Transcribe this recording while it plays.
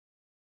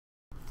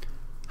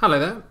Hello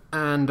there,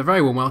 and a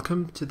very warm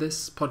welcome to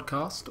this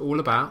podcast all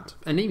about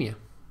anaemia.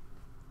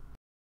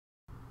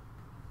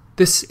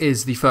 This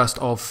is the first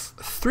of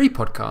 3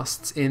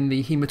 podcasts in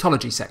the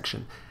haematology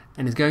section,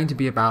 and is going to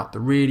be about the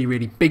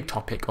really big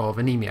topic of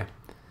anaemia.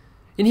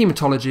 In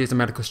haematology, as a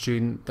medical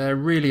student, there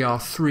really are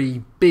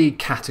 3 big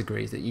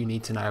categories that you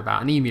need to know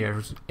about.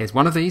 Anaemia is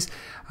one of these.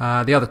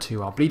 The other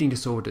 2 are bleeding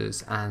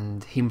disorders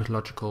and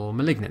haematological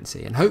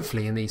malignancy, and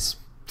hopefully in these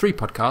 3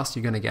 podcasts,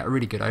 you're going to get a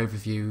really good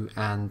overview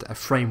and a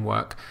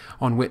framework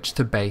on which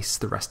to base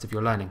the rest of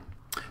your learning.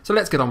 So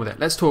let's get on with it.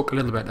 Let's talk a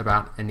little bit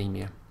about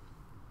anaemia.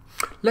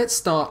 Let's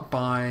start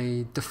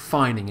by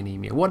defining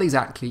anaemia. What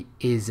exactly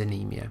is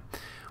anaemia?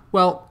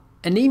 Well,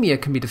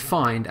 anaemia can be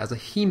defined as a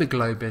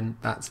hemoglobin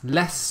that's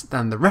less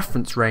than the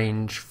reference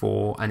range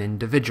for an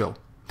individual.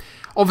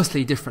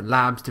 Obviously, different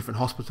labs, different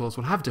hospitals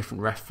will have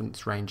different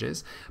reference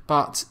ranges,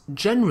 but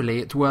generally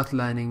it's worth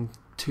learning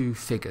 2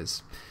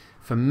 figures.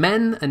 For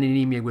men, an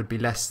anemia would be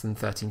less than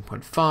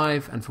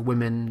 13.5, and for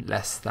women,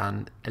 less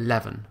than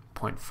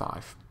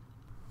 11.5.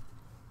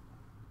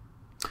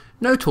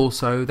 Note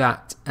also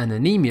that an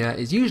anemia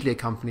is usually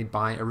accompanied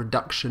by a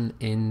reduction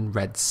in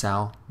red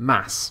cell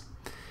mass.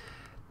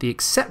 The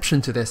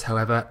exception to this,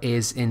 however,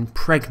 is in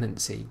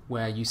pregnancy,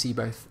 where you see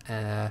both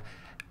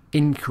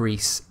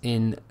increase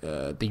in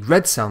the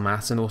red cell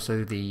mass and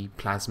also the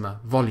plasma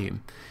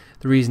volume.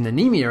 The reason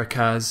anemia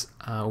occurs,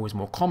 or is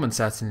more common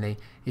certainly,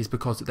 is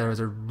because there is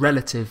a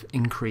relative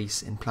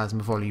increase in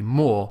plasma volume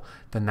more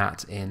than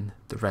that in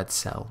the red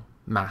cell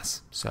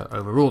mass. So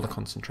overall the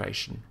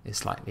concentration is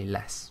slightly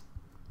less.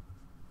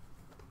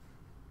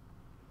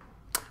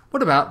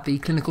 What about the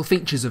clinical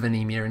features of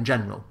anemia in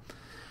general?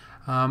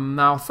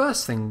 Now,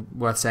 first thing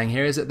worth saying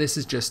here is that this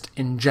is just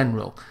in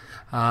general.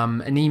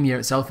 Anemia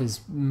itself is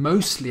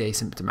mostly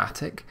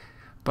asymptomatic,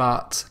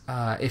 but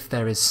if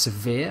there is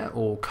severe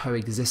or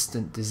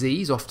coexistent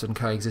disease, often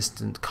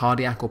coexistent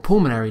cardiac or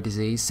pulmonary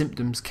disease,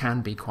 symptoms can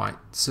be quite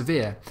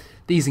severe.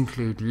 These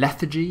include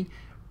lethargy,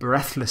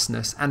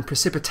 breathlessness, and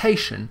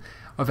precipitation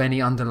of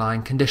any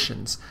underlying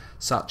conditions,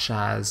 such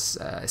as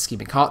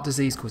ischemic heart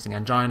disease causing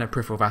angina,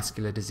 peripheral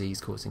vascular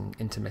disease causing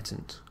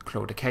intermittent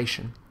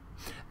claudication.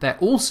 There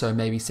also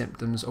may be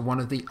symptoms of one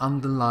of the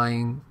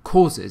underlying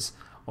causes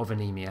of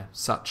anemia,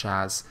 such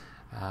as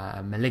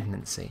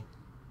malignancy.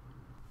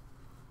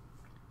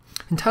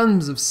 In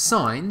terms of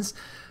signs,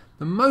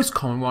 the most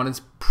common one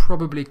is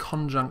probably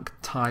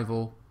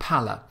conjunctival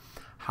pallor.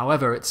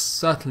 However, it's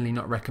certainly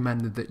not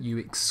recommended that you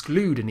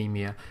exclude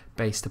anemia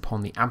based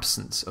upon the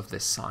absence of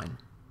this sign.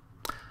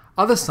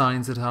 Other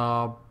signs that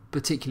are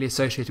particularly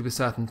associated with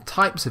certain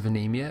types of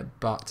anemia,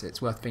 but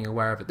it's worth being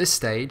aware of at this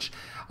stage,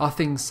 are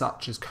things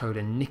such as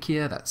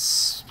colonychia,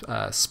 that's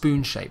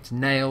spoon-shaped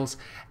nails,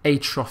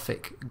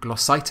 atrophic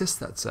glossitis,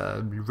 that's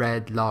a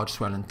red, large,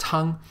 swollen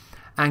tongue,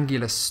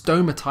 angular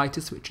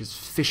stomatitis, which is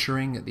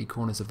fissuring at the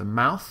corners of the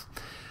mouth,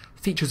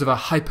 features of a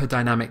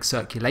hyperdynamic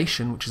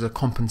circulation, which is a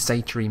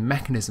compensatory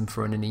mechanism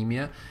for an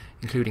anemia,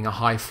 including a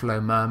high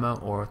flow murmur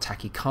or a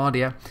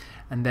tachycardia,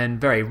 and then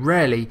very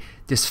rarely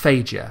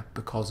dysphagia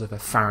because of a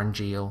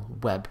pharyngeal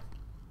web.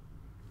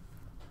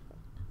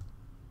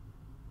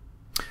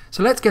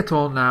 So let's get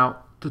on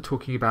now to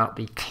talking about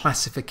the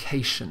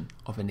classification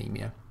of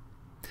anemia.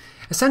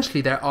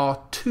 Essentially, there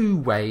are 2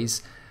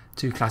 ways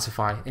to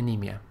classify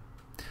anemia.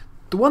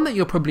 The one that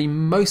you're probably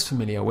most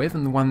familiar with,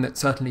 and the one that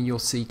certainly you'll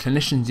see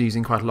clinicians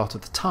using quite a lot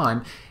of the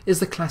time, is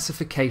the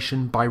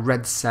classification by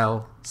red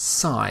cell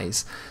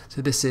size.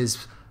 So this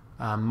is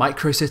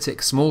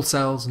microcytic small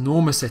cells,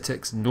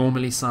 normocytics,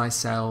 normally sized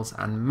cells,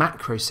 and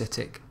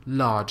macrocytic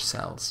large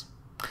cells.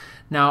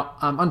 Now,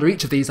 under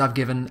each of these I've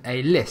given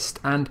a list,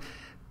 and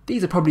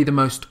these are probably the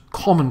most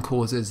common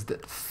causes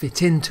that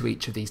fit into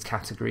each of these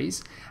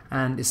categories,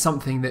 and is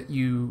something that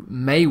you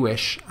may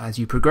wish, as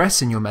you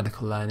progress in your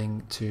medical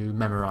learning, to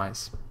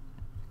memorize.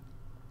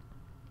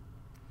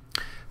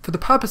 For the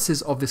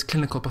purposes of this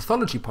clinical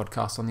pathology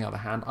podcast, on the other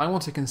hand, I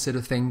want to consider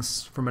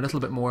things from a little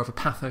bit more of a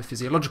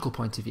pathophysiological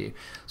point of view.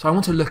 So I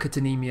want to look at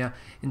anemia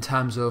in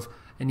terms of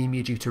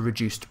anemia due to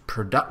reduced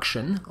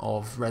production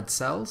of red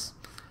cells.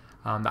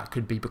 That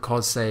could be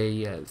because,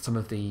 say, some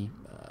of the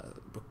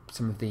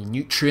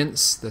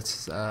nutrients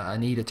that are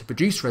needed to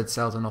produce red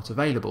cells are not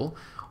available,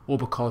 or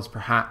because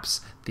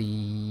perhaps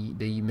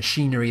the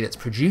machinery that's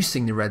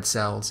producing the red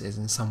cells is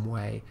in some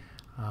way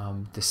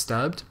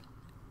disturbed.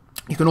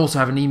 You can also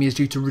have anemias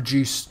due to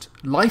reduced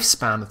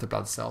lifespan of the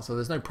blood cells, so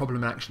there's no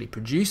problem in actually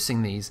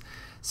producing these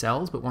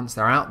cells, but once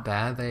they're out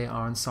there, they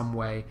are in some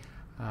way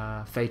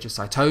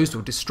phagocytosed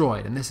or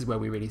destroyed, and this is where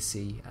we really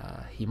see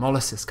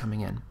hemolysis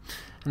coming in.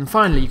 And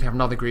finally, you can have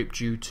another group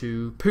due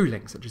to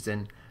pooling, such as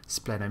in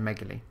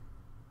splenomegaly.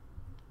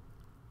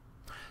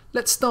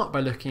 Let's start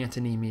by looking at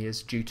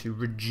anemias due to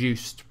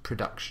reduced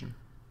production.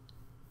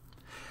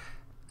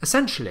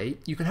 Essentially,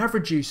 you can have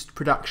reduced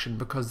production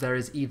because there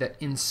is either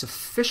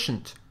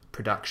insufficient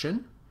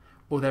production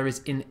or there is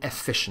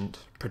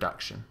inefficient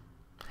production.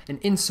 In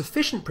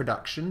insufficient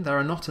production, there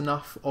are not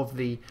enough of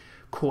the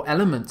core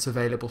elements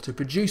available to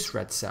produce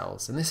red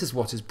cells, and this is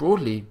what is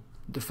broadly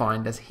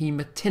defined as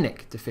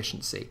hematinic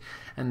deficiency.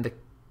 And the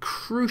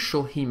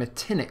crucial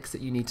hematinics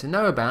that you need to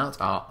know about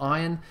are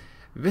iron,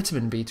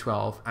 vitamin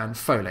B12 and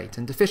folate,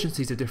 and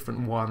deficiencies of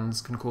different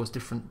ones can cause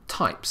different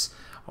types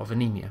of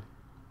anemia.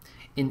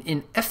 In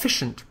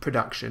inefficient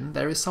production,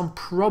 there is some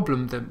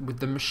problem with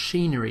the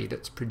machinery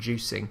that's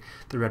producing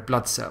the red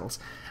blood cells,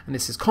 and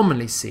this is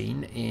commonly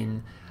seen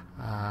in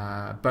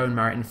bone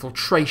marrow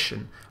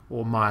infiltration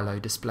or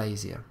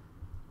myelodysplasia.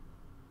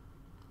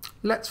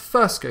 Let's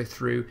first go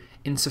through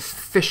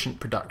insufficient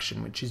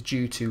production, which is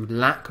due to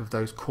lack of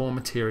those core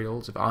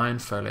materials of iron,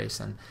 folate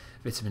and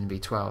vitamin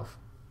B12.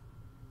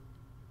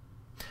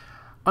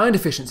 Iron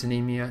deficiency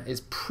anemia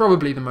is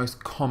probably the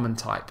most common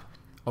type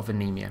of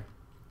anemia,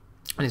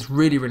 and it's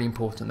really, really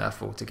important,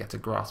 therefore, to get a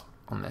grasp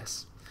on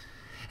this.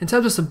 In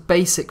terms of some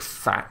basic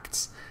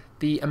facts,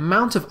 the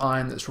amount of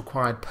iron that's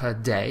required per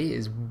day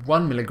is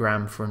 1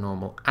 milligram for a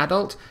normal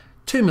adult,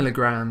 2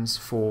 milligrams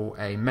for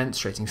a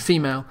menstruating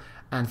female,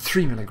 and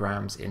 3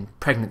 milligrams in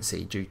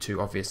pregnancy due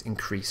to obvious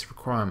increased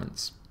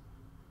requirements.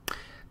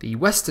 The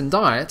Western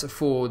diet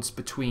affords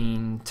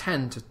between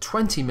 10 to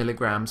 20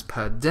 milligrams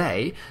per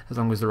day, as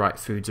long as the right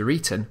foods are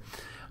eaten,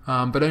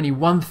 but only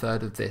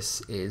 1/3 of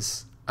this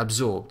is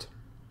absorbed.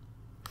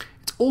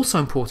 It's also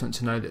important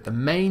to know that the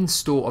main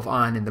store of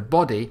iron in the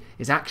body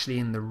is actually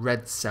in the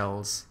red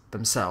cells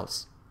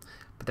themselves,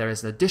 but there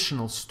is an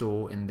additional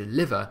store in the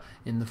liver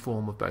in the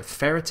form of both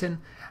ferritin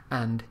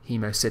and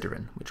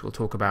hemosiderin, which we'll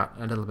talk about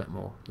a little bit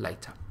more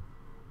later.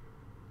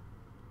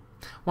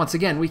 Once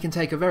again, we can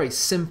take a very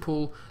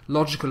simple,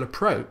 logical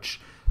approach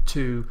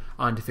to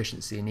iron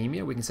deficiency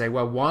anemia. We can say,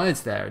 well, why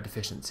is there a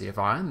deficiency of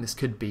iron? This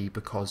could be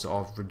because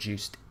of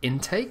reduced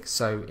intake,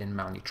 so in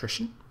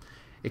malnutrition.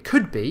 It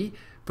could be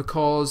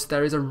because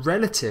there is a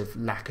relative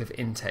lack of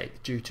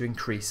intake due to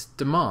increased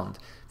demand,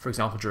 for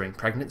example, during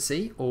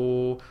pregnancy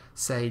or,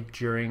 say,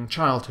 during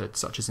childhood,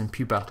 such as in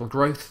pubertal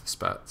growth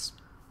spurts.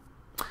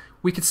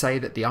 We could say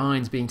that the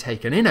iron's being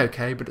taken in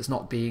okay, but it's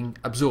not being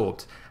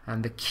absorbed.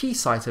 And the key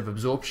site of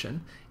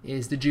absorption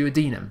is the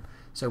duodenum.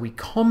 So we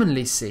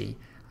commonly see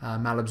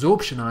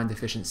malabsorption iron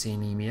deficiency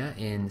anemia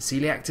in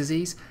celiac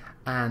disease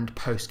and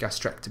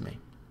post-gastrectomy.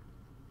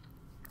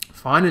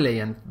 Finally,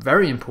 and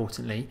very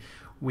importantly,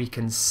 we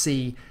can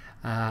see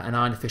an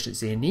iron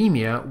deficiency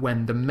anemia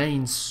when the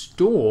main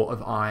store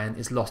of iron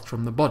is lost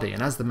from the body.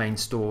 And as the main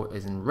store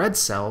is in red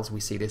cells, we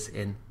see this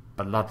in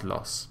blood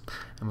loss.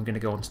 And we're going to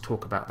go on to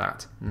talk about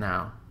that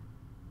now.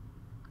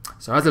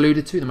 So as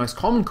alluded to, the most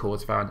common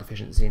cause of iron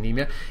deficiency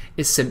anemia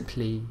is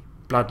simply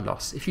blood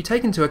loss. If you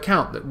take into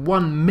account that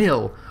 1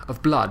 ml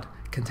of blood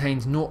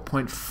contains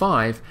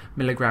 0.5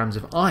 milligrams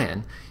of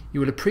iron,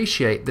 you will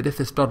appreciate that if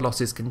this blood loss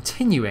is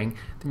continuing,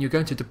 then you're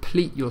going to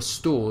deplete your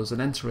stores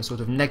and enter a sort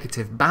of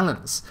negative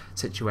balance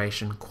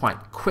situation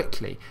quite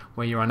quickly,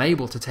 where you're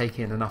unable to take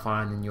in enough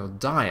iron in your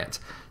diet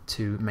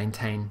to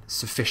maintain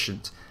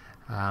sufficient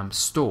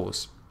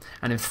stores.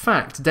 And in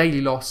fact,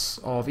 daily loss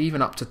of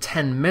even up to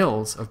 10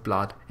 mils of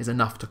blood is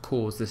enough to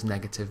cause this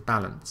negative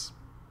balance.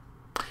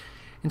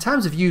 In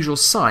terms of usual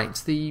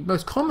sites, the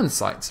most common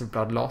sites of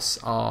blood loss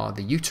are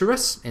the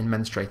uterus in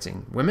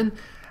menstruating women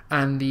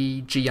and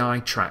the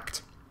GI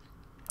tract.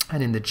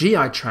 And in the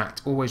GI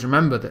tract, always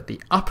remember that the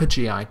upper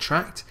GI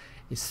tract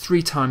is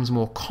 3 times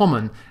more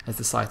common as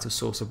the site of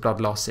source of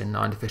blood loss in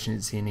iron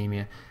deficiency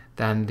anemia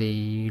than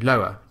the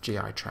lower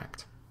GI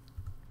tract.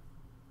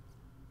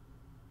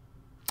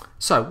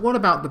 So what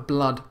about the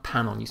blood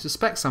panel? You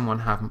suspect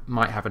someone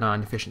might have an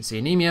iron deficiency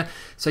anemia,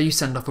 so you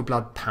send off a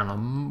blood panel.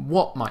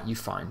 What might you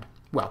find?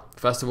 Well,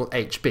 first of all,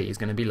 HB is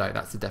going to be low.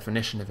 That's the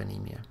definition of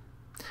anemia.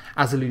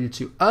 As alluded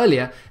to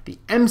earlier, the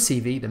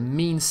MCV, the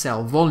mean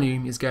cell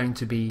volume, is going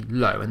to be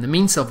low. And the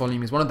mean cell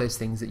volume is one of those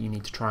things that you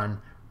need to try and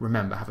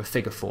remember, have a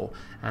figure for.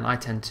 And I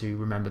tend to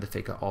remember the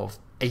figure of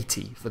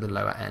 80 for the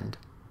lower end.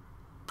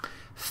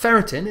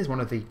 Ferritin is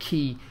one of the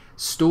key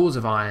stores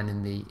of iron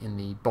in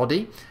the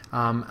body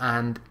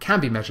and can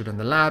be measured in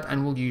the lab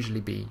and will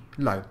usually be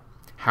low.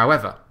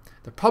 However,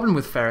 the problem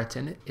with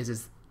ferritin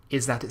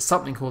is that it's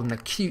something called an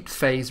acute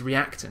phase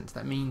reactant.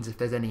 That means if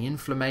there's any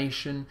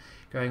inflammation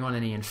going on,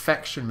 any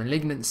infection,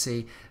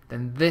 malignancy,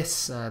 then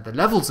the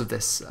levels of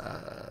this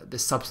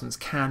substance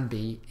can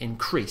be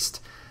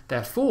increased.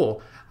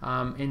 Therefore,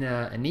 in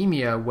an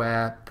anemia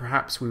where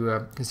perhaps we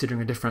were considering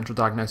a differential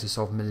diagnosis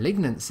of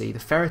malignancy, the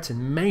ferritin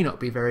may not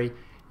be very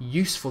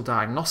useful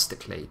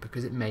diagnostically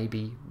because it may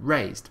be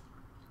raised.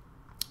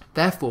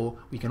 Therefore,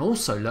 we can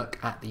also look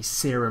at the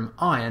serum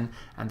iron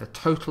and the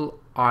total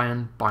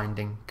iron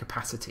binding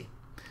capacity.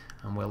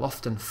 And we'll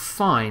often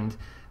find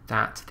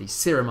that the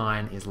serum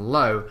iron is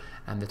low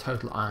and the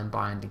total iron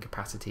binding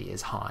capacity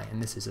is high.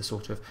 And this is a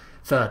sort of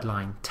third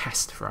line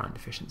test for iron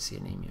deficiency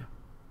anemia.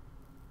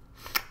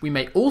 We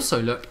may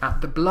also look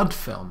at the blood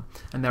film,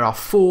 and there are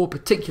 4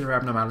 particular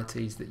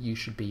abnormalities that you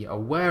should be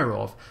aware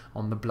of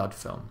on the blood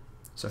film.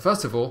 So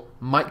first of all,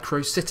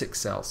 microcytic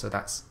cells, so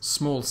that's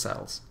small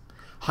cells.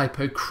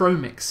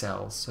 Hypochromic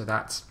cells, so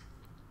that's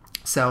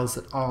cells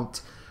that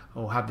aren't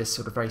or have this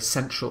sort of very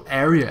central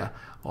area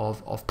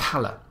of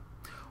pallor.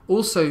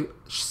 Also,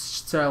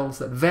 cells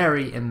that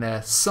vary in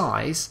their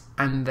size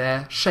and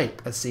their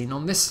shape, as seen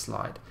on this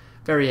slide.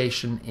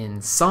 Variation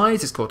in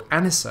size is called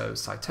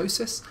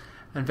anisocytosis,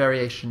 and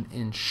variation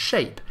in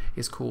shape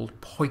is called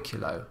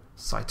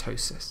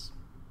poikilocytosis.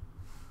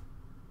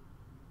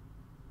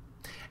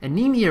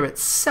 Anemia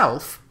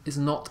itself is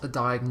not a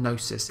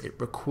diagnosis. It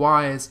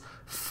requires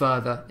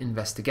further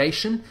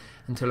investigation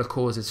until a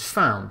cause is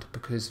found,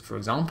 because, for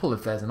example,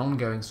 if there's an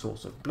ongoing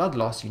source of blood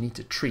loss, you need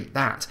to treat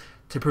that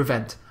to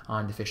prevent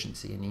iron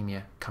deficiency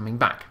anemia coming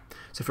back.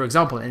 So, for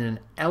example, in an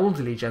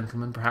elderly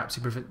gentleman, perhaps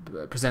who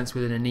presents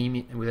with an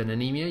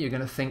anemia, you're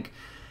going to think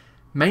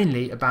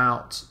mainly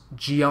about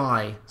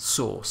GI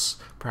source,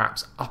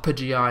 perhaps upper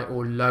GI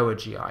or lower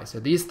GI. So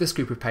this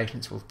group of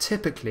patients will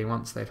typically,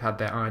 once they've had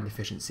their iron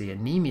deficiency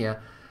anemia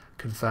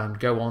confirmed,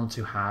 go on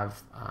to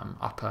have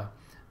upper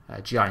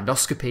GI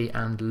endoscopy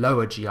and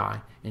lower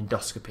GI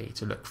endoscopy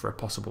to look for a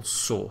possible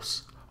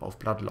source of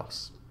blood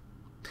loss.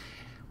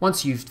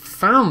 Once you've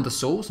found the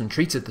source and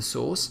treated the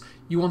source,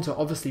 you want to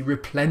obviously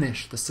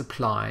replenish the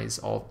supplies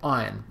of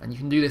iron. And you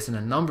can do this in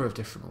a number of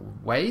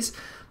different ways.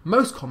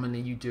 Most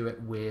commonly, you do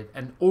it with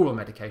an oral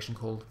medication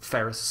called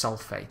ferrous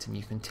sulfate, and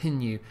you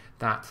continue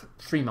that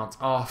 3 months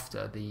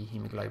after the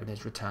hemoglobin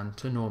is returned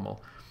to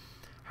normal.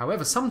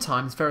 However,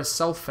 sometimes ferrous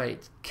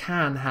sulfate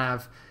can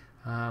have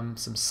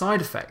some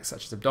side effects,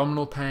 such as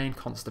abdominal pain,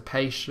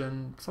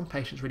 constipation. Some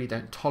patients really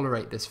don't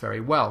tolerate this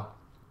very well.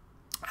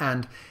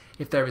 And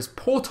if there is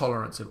poor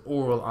tolerance of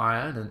oral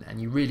iron and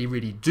you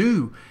really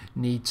do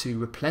need to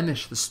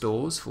replenish the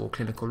stores for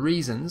clinical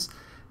reasons,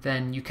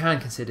 then you can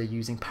consider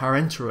using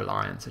parenteral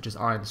iron, such as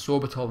iron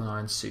sorbitol and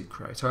iron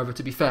sucrose. However,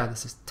 to be fair,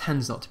 this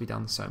tends not to be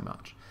done so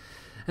much.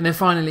 And then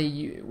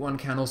finally, one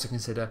can also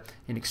consider,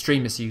 in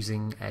extremis,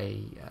 using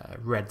a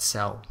red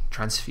cell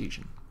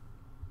transfusion.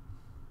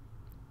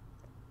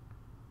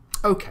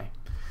 Okay,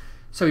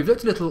 so we've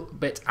looked a little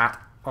bit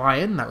at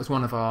iron. That was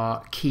one of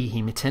our key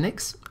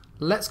hematinics.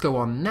 Let's go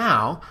on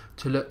now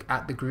to look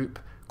at the group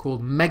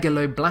called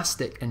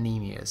megaloblastic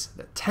anemias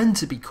that tend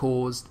to be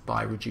caused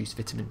by reduced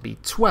vitamin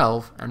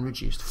B12 and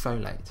reduced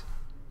folate.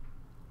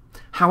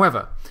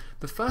 However,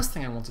 the first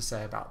thing I want to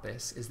say about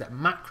this is that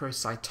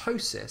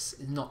macrocytosis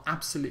is not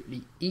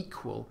absolutely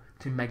equal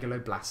to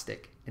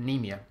megaloblastic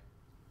anemia.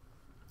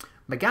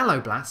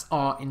 Megaloblasts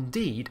are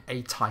indeed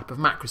a type of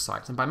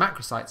macrocytes, and by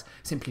macrocytes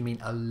simply mean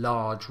a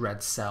large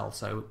red cell,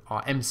 so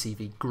our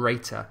MCV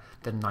greater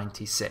than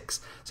 96.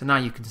 So now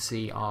you can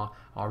see our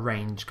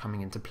range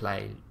coming into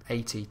play,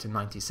 80 to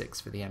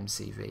 96 for the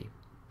MCV.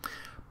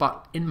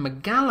 But in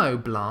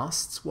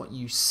megaloblasts, what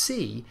you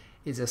see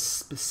is a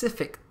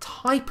specific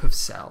type of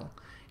cell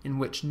in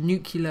which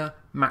nuclear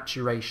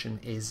maturation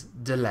is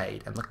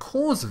delayed, and the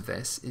cause of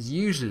this is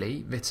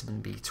usually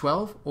vitamin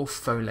B12 or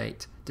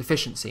folate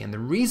deficiency. And the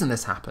reason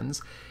this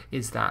happens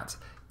is that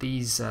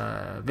these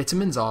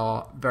vitamins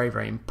are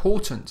very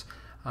important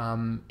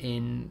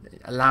in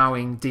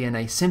allowing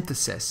DNA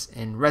synthesis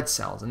in red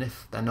cells, and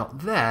if they're not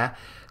there,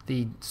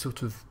 the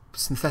sort of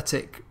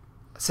synthetic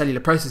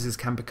cellular processes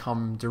can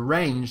become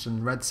deranged,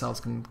 and red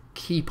cells can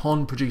keep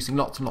on producing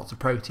lots and lots of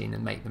protein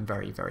and make them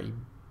very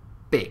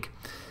big.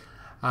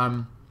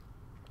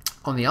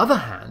 On the other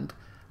hand,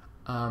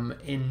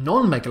 in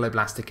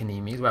non-megaloblastic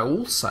anemias, where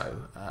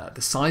also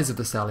the size of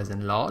the cell is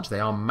enlarged, they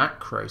are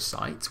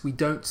macrocytes, we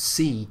don't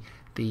see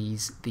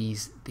these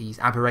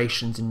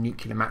aberrations in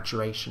nuclear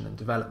maturation and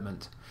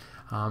development.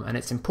 And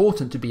it's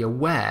important to be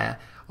aware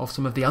of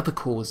some of the other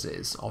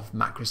causes of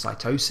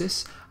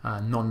macrocytosis,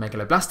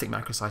 non-megaloblastic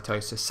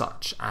macrocytosis,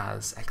 such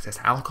as excess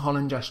alcohol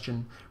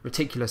ingestion,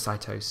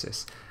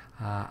 reticulocytosis,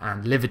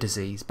 and liver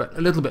disease, but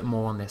a little bit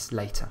more on this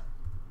later.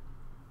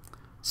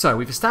 So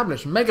we've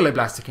established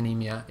megaloblastic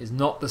anemia is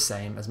not the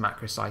same as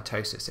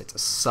macrocytosis, it's a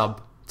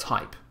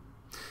subtype.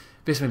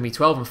 Vitamin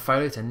B12 and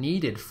folate are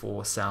needed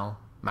for cell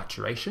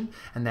maturation,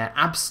 and their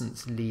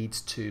absence leads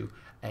to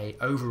an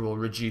overall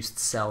reduced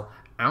cell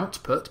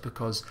output,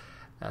 because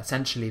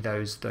essentially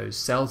those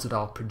cells that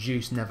are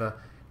produced never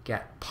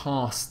get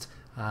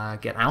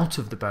out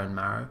of the bone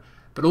marrow,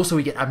 but also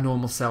we get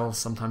abnormal cells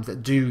sometimes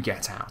that do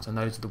get out, and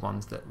those are the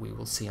ones that we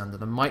will see under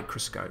the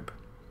microscope.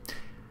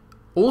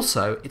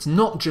 Also, it's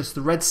not just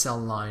the red cell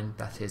line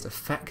that is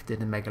affected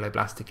in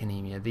megaloblastic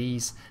anemia.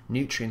 These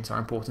nutrients are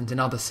important in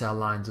other cell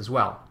lines as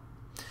well.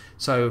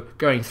 So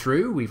going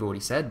through, we've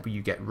already said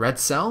you get red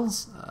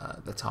cells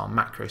that are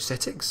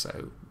macrocytic,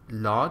 so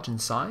large in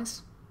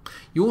size.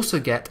 You also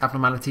get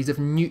abnormalities of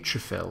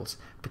neutrophils,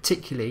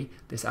 particularly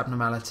this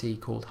abnormality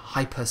called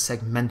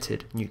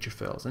hypersegmented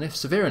neutrophils. And if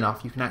severe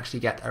enough, you can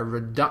actually get a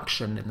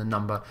reduction in the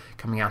number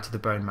coming out of the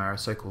bone marrow,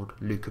 so-called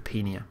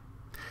leukopenia.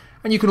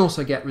 And you can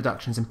also get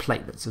reductions in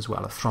platelets as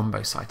well, of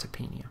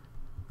thrombocytopenia.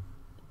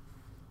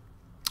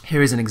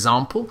 Here is an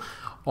example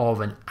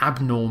of an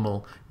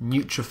abnormal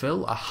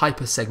neutrophil, a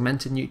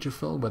hypersegmented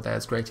neutrophil, where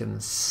there's greater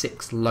than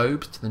 6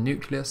 lobes to the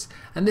nucleus,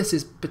 and this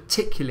is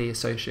particularly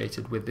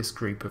associated with this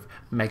group of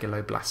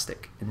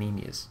megaloblastic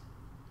anemias.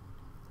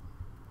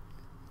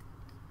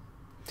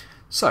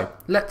 So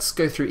let's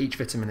go through each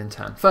vitamin in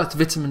turn. First,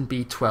 vitamin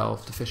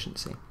B12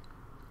 deficiency.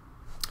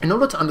 In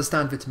order to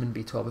understand vitamin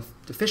B12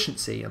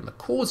 deficiency and the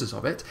causes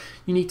of it,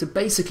 you need to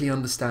basically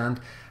understand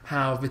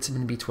how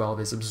vitamin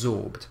B12 is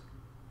absorbed.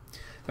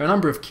 There are a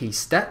number of key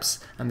steps,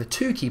 and the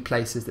two key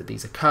places that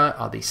these occur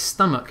are the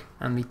stomach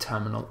and the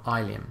terminal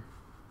ileum.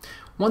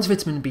 Once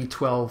vitamin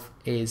B12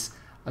 is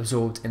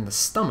absorbed in the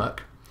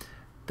stomach,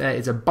 there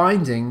is a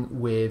binding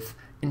with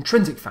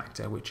intrinsic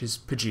factor, which is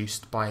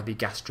produced by the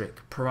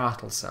gastric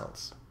parietal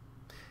cells.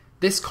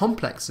 This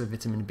complex of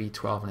vitamin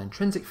B12 and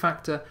intrinsic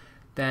factor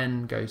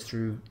then goes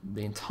through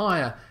the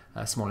entire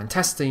small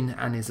intestine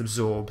and is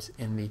absorbed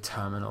in the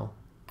terminal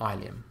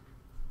ileum.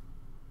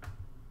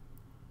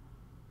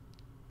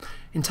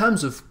 In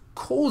terms of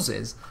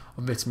causes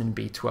of vitamin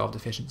B12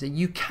 deficiency,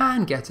 you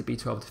can get a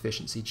B12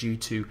 deficiency due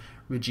to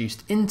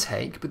reduced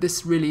intake, but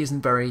this really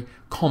isn't very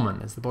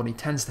common as the body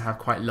tends to have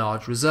quite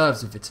large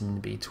reserves of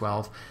vitamin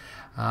B12,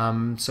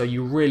 so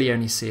you really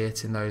only see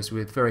it in those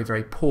with very,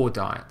 very poor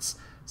diets,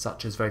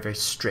 such as very, very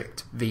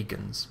strict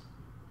vegans.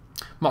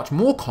 Much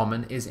more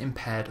common is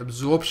impaired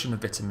absorption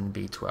of vitamin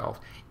B12,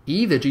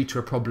 either due to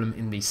a problem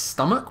in the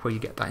stomach, where you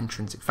get that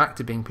intrinsic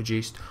factor being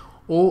produced,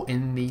 or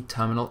in the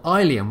terminal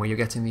ileum, where you're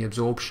getting the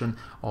absorption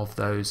of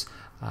those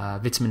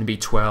vitamin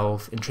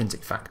B12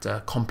 intrinsic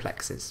factor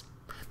complexes.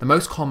 The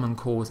most common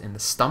cause in the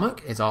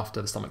stomach is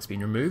after the stomach's been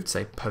removed,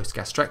 say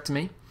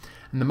post-gastrectomy,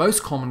 and the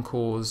most common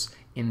cause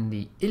in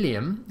the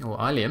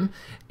ileum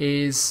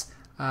is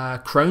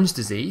Crohn's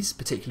disease,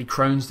 particularly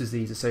Crohn's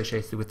disease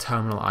associated with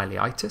terminal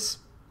ileitis,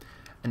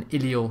 an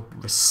ileal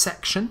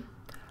resection,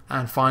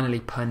 and finally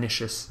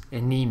pernicious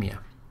anemia.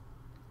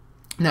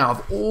 Now,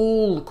 of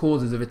all the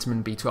causes of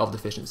vitamin B12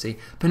 deficiency,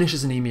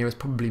 pernicious anemia is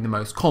probably the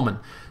most common,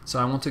 so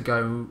I want to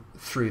go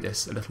through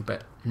this a little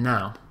bit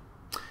now.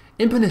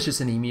 In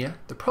pernicious anemia,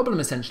 the problem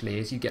essentially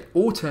is you get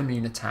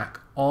autoimmune attack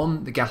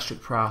on the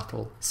gastric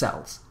parietal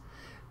cells.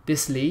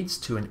 This leads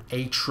to an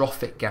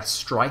atrophic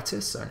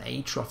gastritis, so an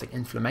atrophic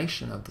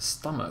inflammation of the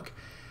stomach,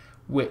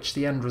 which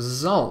the end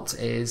result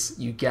is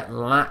you get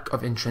lack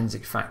of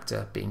intrinsic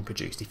factor being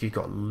produced. If you've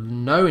got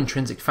no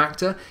intrinsic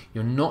factor,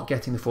 you're not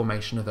getting the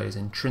formation of those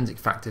intrinsic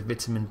factor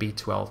vitamin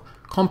B12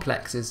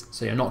 complexes,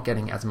 so you're not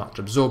getting as much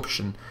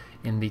absorption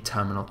in the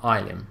terminal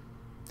ileum.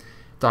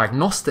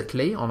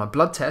 Diagnostically, on a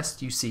blood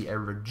test, you see a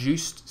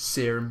reduced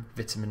serum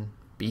vitamin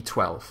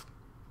B12.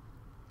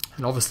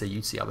 And obviously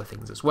you see other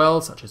things as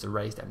well, such as a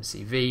raised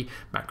MCV,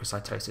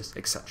 macrocytosis,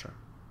 etc.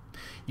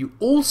 You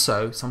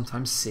also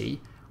sometimes see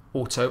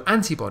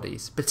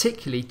autoantibodies,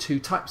 particularly two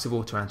types of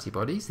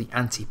autoantibodies, the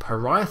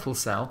anti-parietal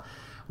cell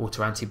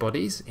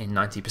autoantibodies in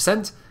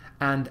 90%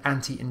 and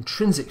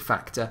anti-intrinsic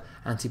factor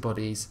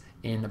antibodies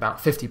in about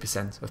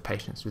 50% of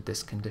patients with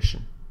this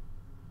condition.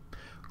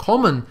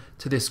 Common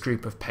to this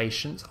group of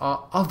patients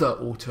are other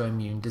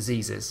autoimmune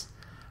diseases,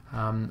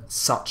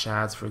 such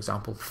as, for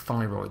example,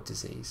 thyroid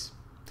disease.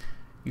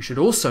 You should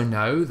also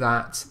know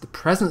that the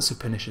presence of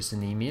pernicious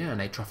anemia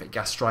and atrophic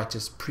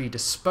gastritis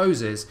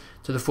predisposes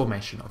to the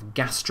formation of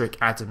gastric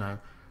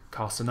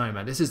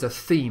adenocarcinoma. This is a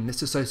theme,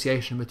 this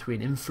association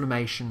between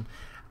inflammation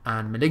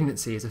and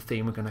malignancy is a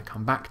theme we're going to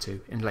come back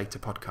to in later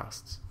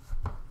podcasts.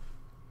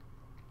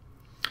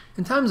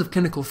 In terms of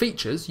clinical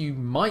features, you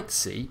might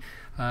see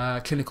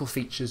clinical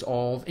features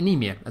of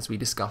anemia, as we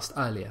discussed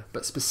earlier,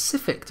 but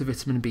specific to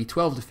vitamin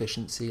B12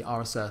 deficiency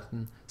are a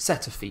certain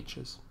set of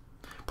features.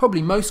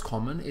 Probably most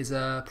common is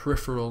a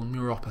peripheral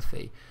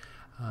neuropathy,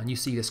 and you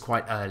see this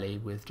quite early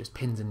with just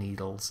pins and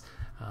needles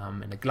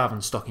in a glove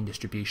and stocking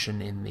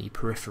distribution in the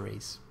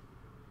peripheries.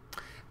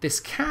 This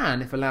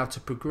can, if allowed to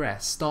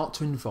progress, start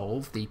to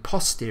involve the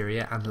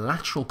posterior and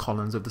lateral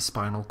columns of the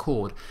spinal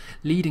cord,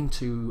 leading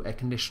to a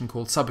condition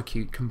called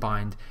subacute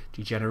combined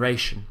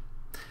degeneration.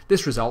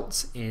 This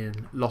results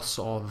in loss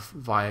of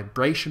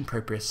vibration,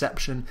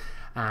 proprioception,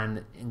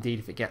 and indeed,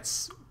 if it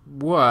gets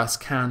worse,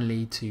 can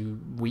lead to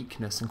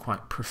weakness and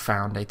quite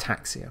profound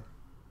ataxia.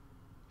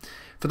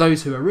 For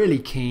those who are really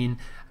keen,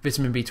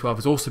 vitamin B12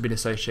 has also been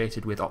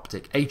associated with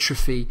optic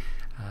atrophy,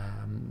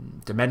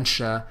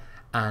 dementia,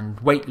 and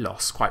weight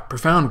loss, quite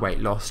profound weight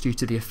loss due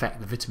to the effect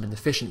that vitamin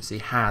deficiency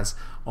has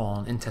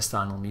on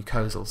intestinal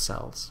mucosal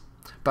cells.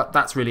 But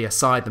that's really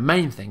aside. The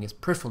main thing is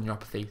peripheral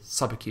neuropathy,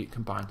 subacute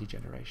combined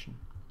degeneration.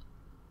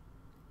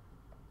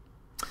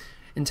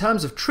 In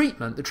terms of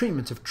treatment, the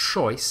treatment of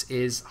choice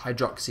is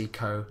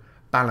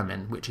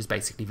hydroxycobalamin, which is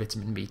basically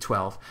vitamin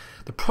B12.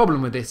 The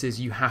problem with this is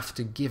you have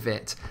to give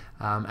it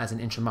as an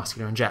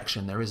intramuscular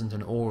injection. There isn't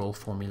an oral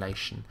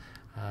formulation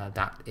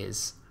that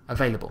is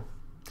available.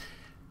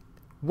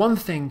 One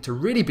thing to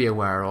really be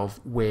aware of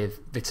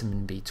with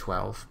vitamin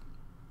B12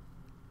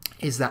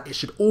 is that it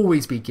should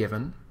always be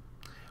given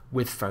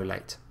with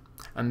folate.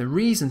 And the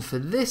reason for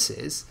this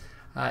is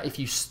if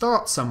you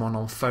start someone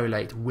on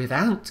folate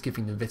without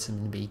giving them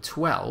vitamin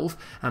B12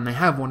 and they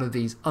have one of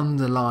these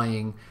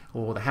underlying,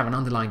 or they have an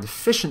underlying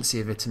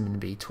deficiency of vitamin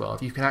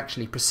B12, you can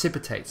actually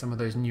precipitate some of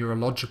those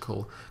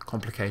neurological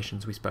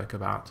complications we spoke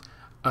about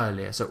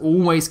earlier. So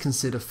always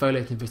consider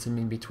folate and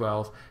vitamin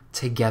B12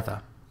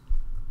 together.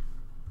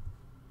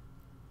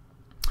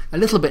 A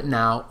little bit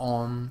now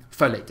on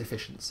folate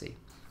deficiency.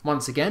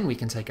 Once again, we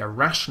can take a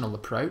rational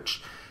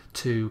approach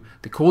to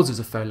the causes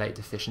of folate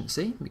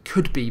deficiency. It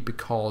could be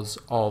because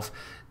of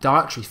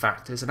dietary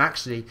factors, and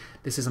actually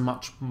this is a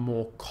much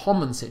more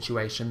common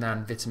situation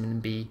than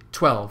vitamin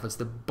B12, as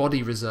the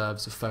body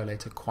reserves of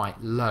folate are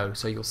quite low,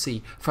 so you'll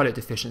see folate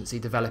deficiency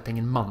developing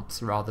in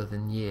months rather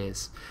than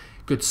years.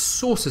 Good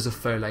sources of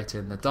folate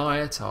in the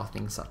diet are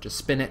things such as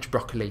spinach,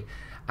 broccoli,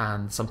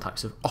 and some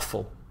types of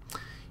offal.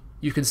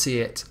 You can see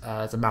it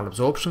as a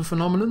malabsorption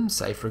phenomenon,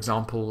 say for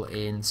example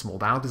in small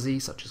bowel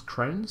disease such as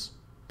Crohn's.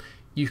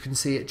 You can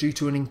see it due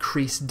to an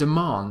increased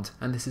demand,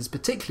 and this is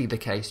particularly the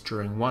case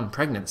during 1,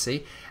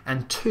 pregnancy,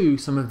 and 2,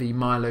 some of the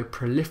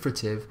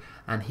myeloproliferative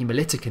and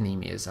hemolytic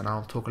anemias, and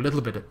I'll talk a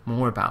little bit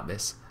more about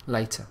this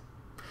later.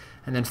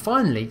 And then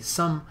finally,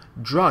 some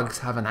drugs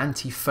have an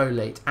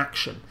anti-folate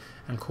action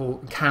and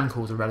can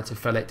cause a relative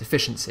folate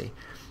deficiency.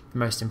 The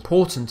most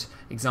important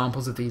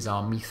examples of these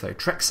are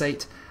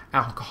methotrexate,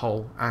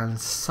 alcohol, and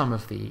some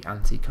of the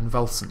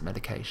anticonvulsant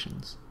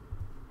medications.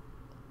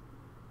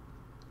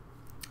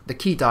 The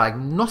key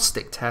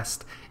diagnostic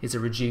test is a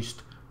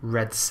reduced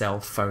red cell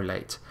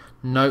folate.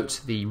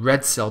 Note the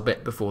red cell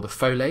bit before the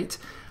folate.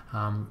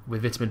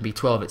 With vitamin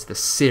B12 it's the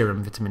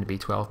serum vitamin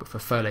B12, but for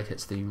folate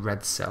it's the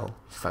red cell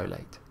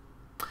folate.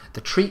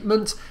 The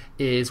treatment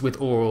is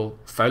with oral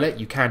folate.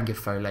 You can give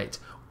folate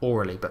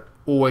orally, but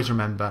always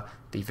remember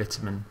the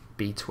vitamin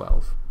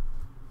B12.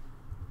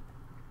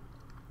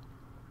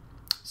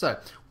 So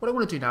what I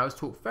want to do now is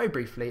talk very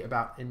briefly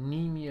about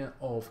anemia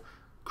of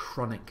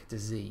chronic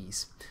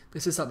disease.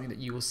 This is something that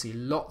you will see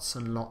lots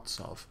and lots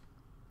of.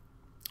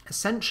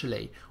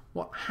 Essentially,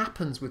 what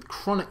happens with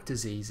chronic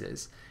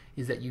diseases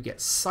is that you get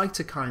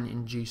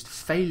cytokine-induced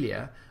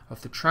failure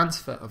of the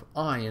transfer of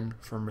iron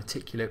from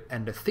reticular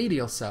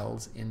endothelial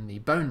cells in the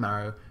bone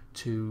marrow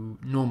to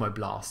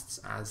normoblasts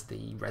as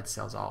the red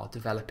cells are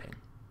developing.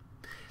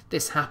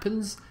 This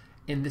happens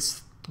in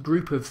this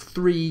group of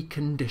 3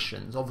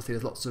 conditions. Obviously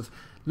there's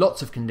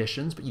lots of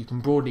conditions, but you can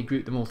broadly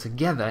group them all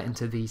together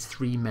into these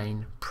 3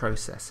 main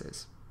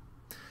processes.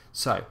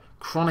 So,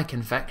 chronic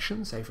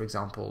infection, say for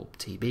example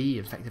TB,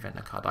 infective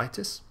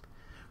endocarditis.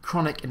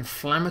 Chronic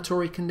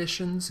inflammatory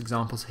conditions,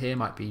 examples here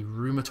might be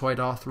rheumatoid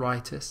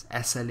arthritis,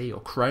 SLE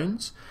or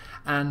Crohn's,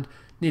 and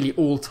nearly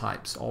all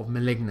types of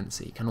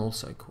malignancy can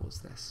also cause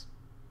this.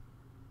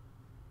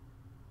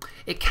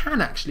 It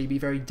can actually be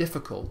very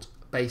difficult,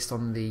 based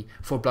on the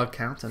full blood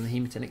count and the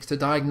hematinics, to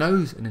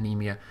diagnose an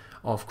anemia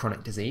of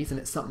chronic disease, and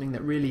it's something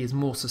that really is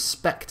more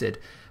suspected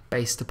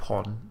based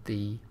upon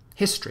the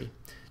history.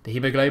 The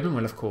hemoglobin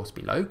will of course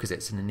be low because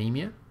it's an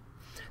anemia.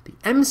 The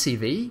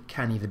MCV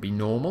can either be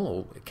normal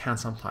or it can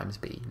sometimes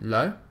be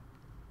low.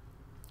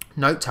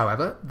 Note,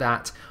 however,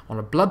 that on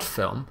a blood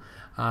film,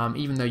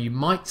 even though you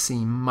might see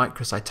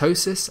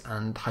microcytosis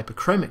and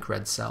hyperchromic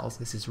red cells,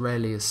 this is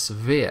rarely as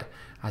severe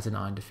as an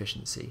iron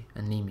deficiency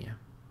anemia.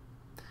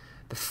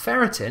 The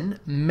ferritin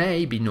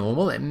may be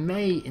normal, it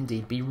may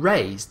indeed be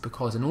raised,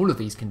 because in all of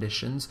these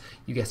conditions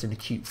you get an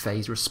acute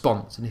phase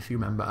response, and if you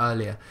remember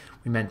earlier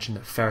we mentioned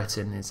that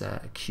ferritin is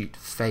an acute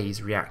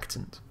phase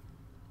reactant.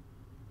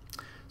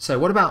 So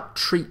what about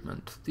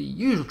treatment? The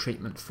usual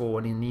treatment for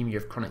an anemia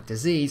of chronic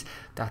disease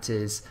that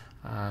is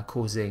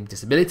causing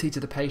disability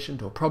to the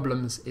patient or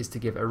problems is to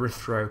give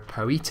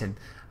erythropoietin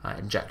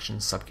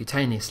injections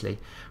subcutaneously.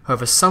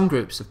 However, some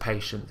groups of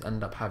patients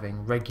end up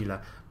having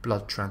regular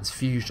blood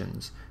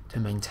transfusions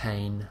to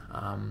maintain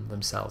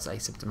themselves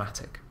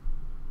asymptomatic.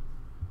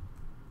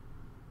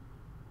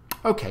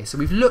 Okay, so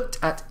we've looked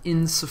at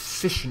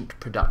insufficient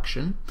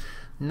production.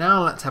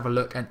 Now let's have a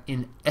look at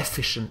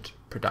inefficient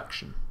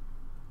production.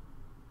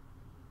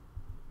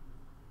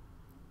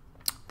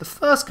 The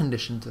first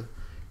condition to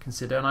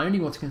consider, and I only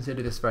want to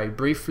consider this very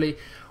briefly,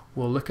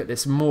 we'll look at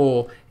this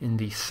more in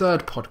the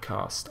 3rd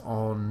podcast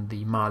on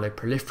the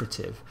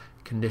myeloproliferative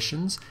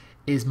conditions,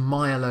 is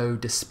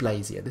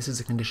myelodysplasia. This is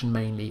a condition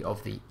mainly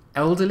of the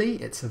elderly.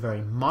 It's a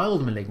very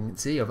mild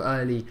malignancy of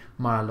early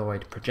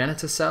myeloid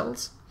progenitor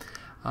cells.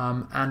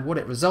 And what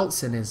it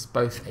results in is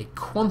both a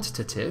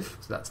quantitative,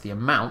 so that's the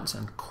amount,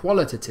 and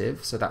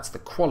qualitative, so that's the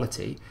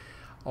quality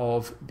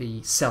of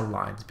the cell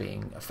lines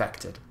being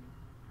affected.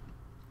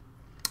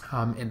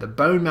 In the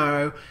bone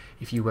marrow,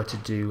 if you were to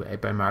do a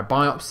bone marrow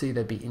biopsy,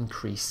 there'd be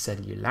increased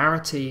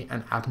cellularity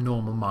and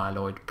abnormal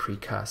myeloid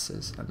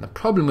precursors. And the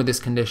problem with this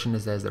condition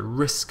is there's a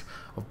risk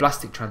of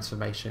blastic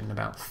transformation in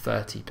about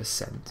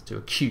 30% to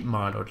acute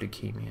myeloid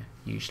leukemia,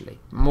 usually.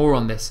 More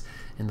on this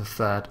in the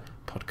 3rd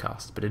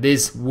podcast, but it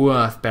is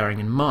worth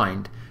bearing in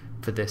mind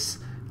for this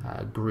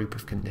group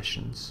of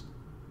conditions.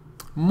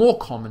 More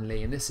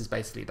commonly, and this is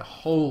basically the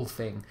whole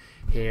thing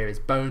here, is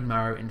bone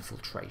marrow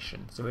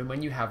infiltration. So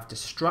when you have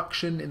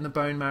destruction in the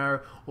bone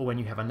marrow, or when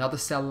you have another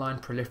cell line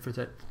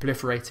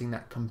proliferating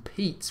that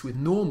competes with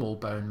normal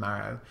bone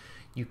marrow,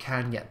 you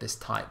can get this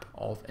type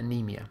of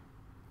anemia.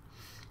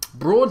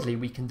 Broadly,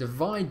 we can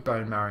divide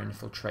bone marrow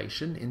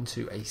infiltration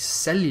into a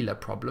cellular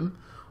problem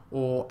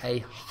or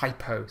a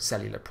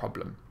hypocellular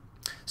problem.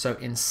 So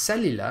in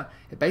cellular,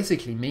 it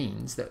basically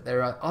means that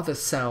there are other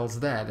cells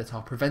there that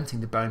are preventing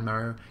the bone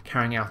marrow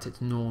carrying out its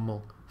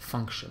normal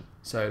function.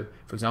 So,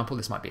 for example,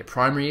 this might be a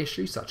primary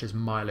issue such as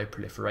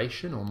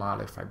myeloproliferation or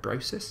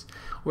myelofibrosis,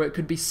 or it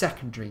could be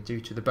secondary due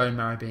to the bone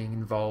marrow being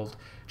involved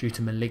due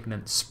to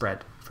malignant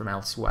spread from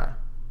elsewhere.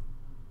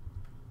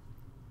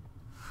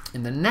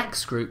 In the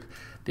next group,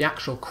 the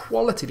actual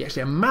quality, the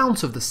actual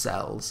amount of the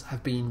cells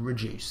have been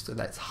reduced, so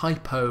that's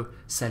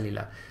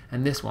hypocellular.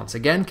 And this once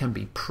again can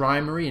be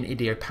primary and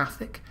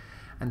idiopathic,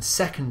 and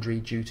secondary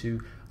due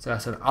to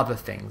certain other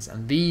things.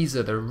 And these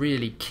are the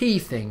really key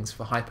things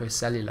for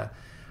hypocellular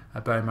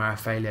bone marrow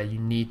failure you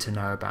need to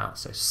know about.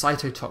 So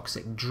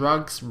cytotoxic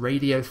drugs,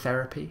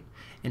 radiotherapy,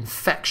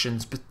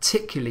 infections,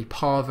 particularly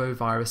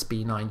parvovirus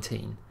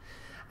B19,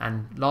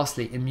 and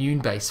lastly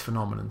immune-based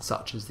phenomena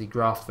such as the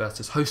graft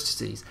versus host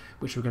disease,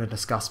 which we're going to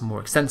discuss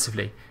more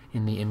extensively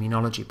in the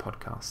immunology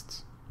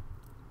podcasts.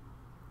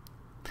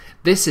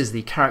 This is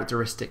the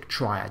characteristic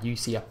triad. You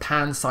see a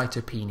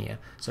pancytopenia,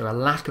 so a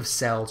lack of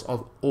cells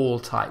of all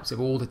types,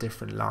 of all the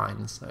different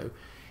lines. So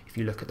if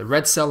you look at the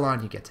red cell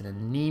line, you get an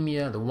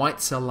anemia, the white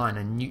cell line,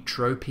 a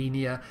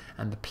neutropenia,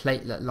 and the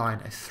platelet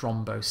line, a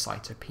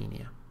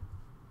thrombocytopenia.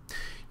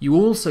 You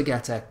also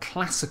get a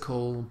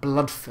classical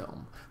blood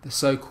film, the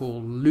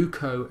so-called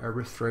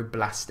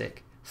leukoerythroblastic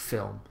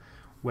film,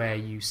 where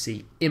you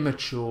see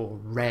immature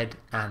red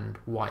and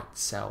white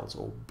cells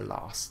or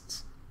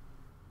blasts.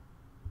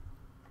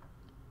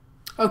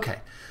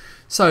 Okay,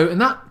 so in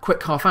that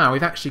quick half hour,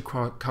 we've actually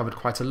covered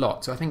quite a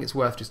lot, so I think it's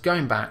worth just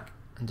going back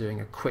and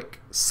doing a quick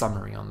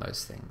summary on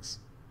those things.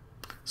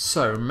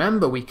 So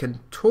remember, we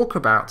can talk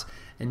about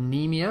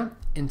anemia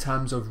in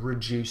terms of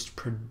reduced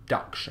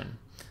production.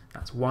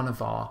 That's one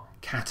of our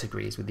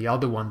categories, with the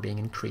other one being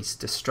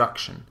increased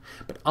destruction.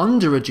 But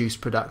under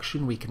reduced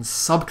production, we can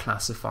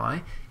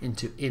subclassify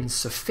into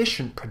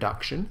insufficient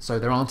production, so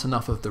there aren't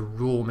enough of the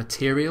raw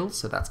materials,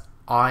 so that's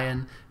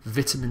iron,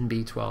 vitamin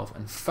B12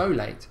 and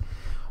folate,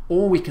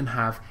 or we can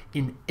have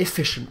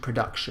inefficient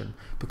production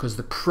because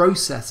the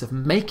process of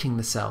making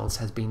the cells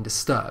has been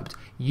disturbed,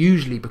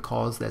 usually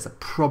because there's a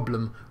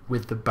problem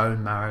with the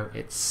bone marrow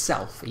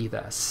itself, either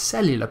a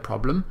cellular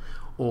problem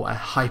or a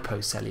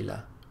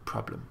hypocellular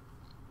problem.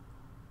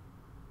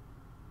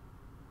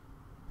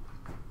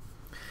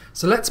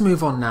 So let's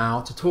move on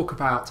now to talk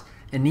about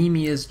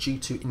anemias due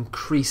to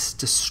increased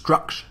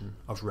destruction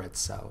of red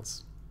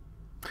cells.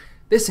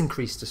 This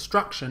increased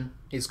destruction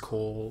is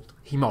called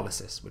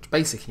hemolysis, which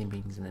basically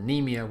means an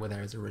anemia where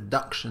there is a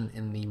reduction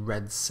in the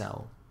red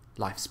cell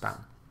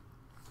lifespan.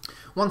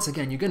 Once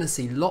again, you're going to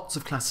see lots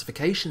of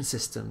classification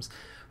systems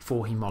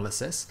for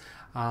hemolysis.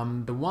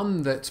 The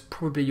one that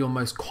probably you're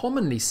most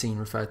commonly seen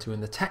referred to in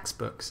the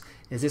textbooks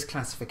is this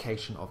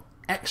classification of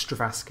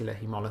extravascular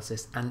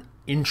hemolysis and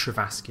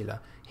intravascular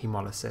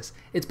hemolysis.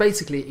 It's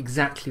basically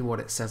exactly what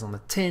it says on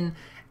the tin.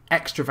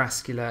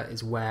 Extravascular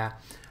is where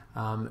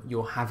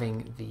you're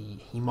having the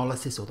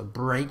hemolysis or the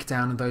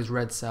breakdown of those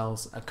red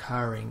cells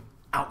occurring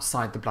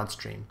outside the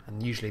bloodstream,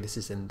 and usually this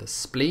is in the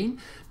spleen,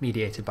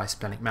 mediated by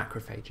splenic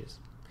macrophages.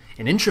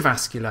 In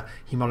intravascular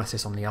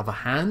hemolysis, on the other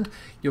hand,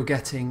 you're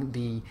getting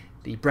the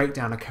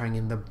breakdown occurring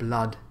in the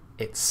blood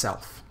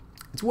itself.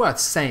 It's worth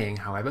saying,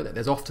 however, that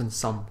there's often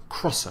some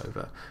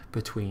crossover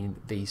between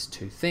these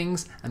two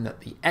things, and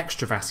that the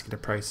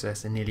extravascular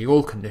process in nearly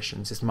all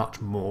conditions is much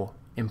more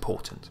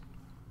important.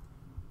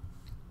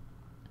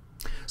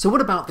 So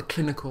what about the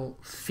clinical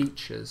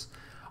features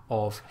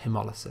of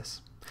hemolysis?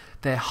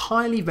 They're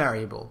highly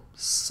variable.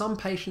 Some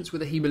patients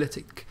with a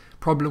hemolytic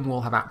problem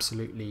will have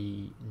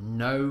absolutely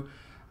no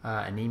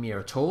anemia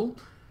at all.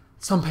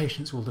 Some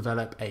patients will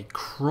develop a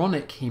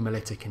chronic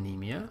hemolytic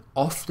anemia,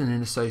 often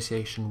in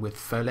association with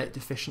folate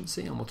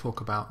deficiency, and we'll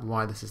talk about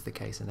why this is the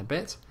case in a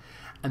bit.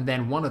 And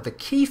then one of the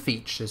key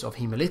features of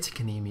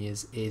hemolytic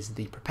anemias is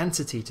the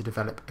propensity to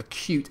develop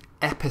acute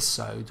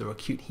episodes or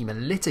acute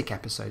hemolytic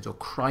episodes or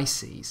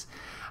crises,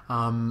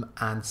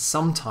 and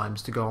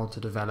sometimes to go on to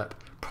develop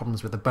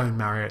problems with the bone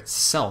marrow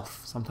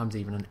itself, sometimes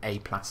even an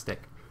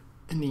aplastic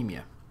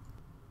anemia.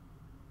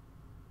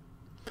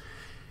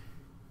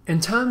 In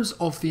terms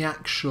of the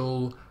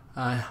actual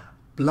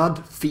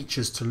blood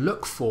features to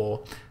look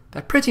for,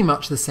 they're pretty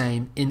much the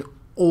same in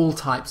all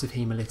types of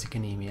hemolytic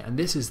anemia, and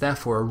this is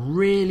therefore a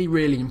really,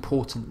 really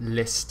important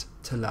list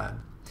to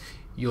learn.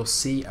 You'll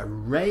see a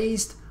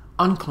raised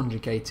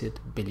unconjugated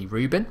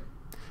bilirubin,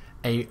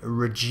 a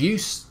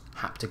reduced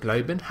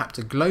haptoglobin.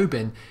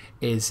 Haptoglobin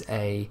is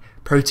a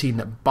protein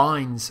that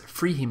binds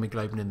free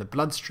hemoglobin in the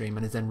bloodstream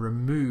and is then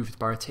removed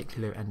by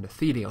reticular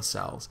endothelial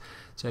cells.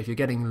 So if you're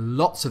getting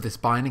lots of this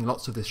binding,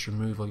 lots of this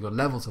removal, your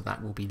levels of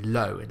that will be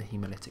low in a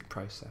hemolytic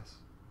process.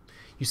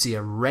 You see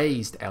a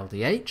raised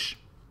LDH,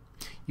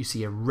 you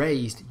see a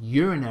raised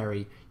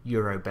urinary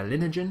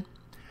urobilinogen,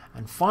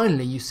 and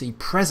finally you see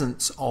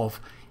presence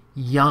of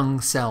young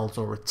cells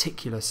or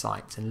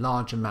reticulocytes in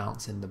large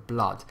amounts in the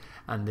blood,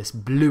 and this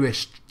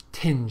bluish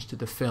tinge to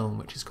the film,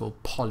 which is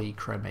called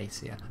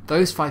polychromasia.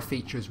 Those 5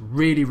 features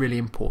really, really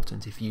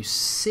important. If you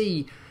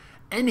see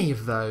any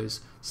of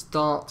those,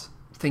 start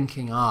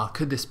thinking,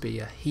 could this be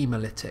a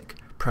hemolytic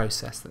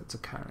process that's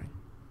occurring?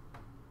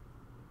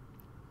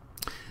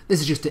 This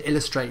is just to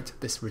illustrate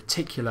this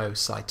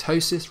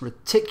reticulocytosis.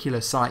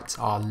 Reticulocytes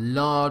are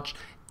large,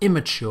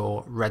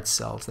 immature red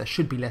cells. There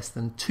should be less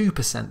than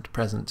 2%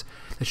 present.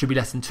 There should be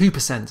less than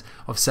 2%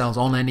 of cells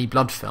on any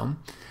blood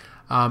film,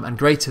 and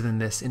greater than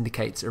this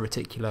indicates a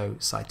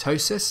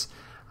reticulocytosis.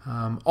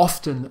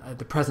 Often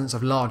the presence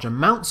of large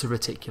amounts of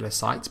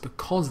reticulocytes,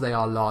 because they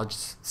are large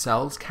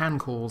cells, can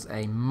cause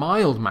a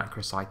mild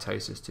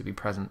macrocytosis to be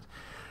present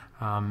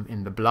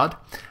in the blood.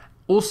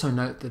 Also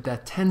note that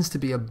there tends to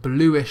be a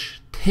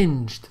bluish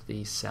tinge to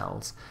these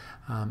cells,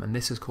 and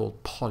this is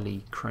called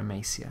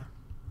polychromasia.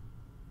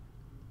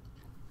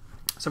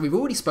 So we've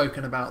already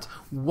spoken about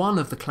one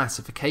of the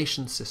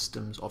classification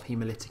systems of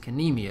hemolytic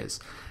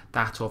anemias,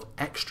 that of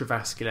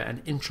extravascular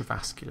and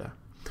intravascular.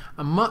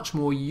 A much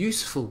more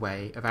useful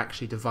way of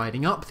actually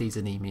dividing up these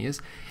anemias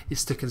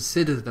is to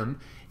consider them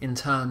in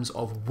terms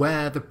of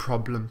where the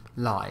problem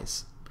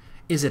lies.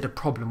 Is it a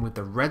problem with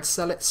the red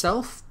cell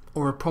itself,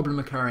 or a problem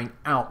occurring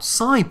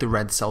outside the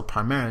red cell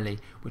primarily,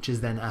 which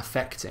is then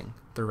affecting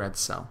the red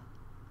cell?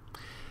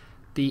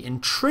 The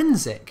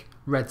intrinsic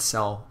red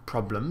cell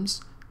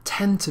problems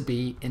tend to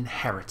be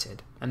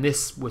inherited, and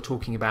this we're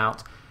talking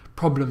about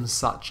problems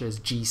such as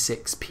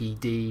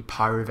G6PD,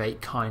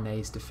 pyruvate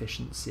kinase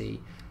deficiency,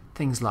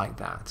 things like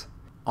that.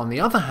 On the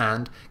other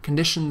hand,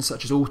 conditions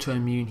such as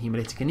autoimmune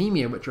hemolytic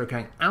anemia, which are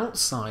occurring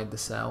outside the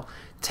cell,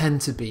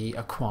 tend to be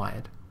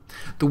acquired.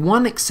 The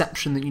one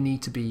exception that you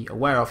need to be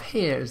aware of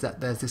here is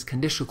that there's this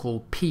condition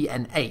called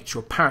PNH,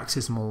 or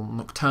paroxysmal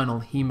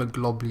nocturnal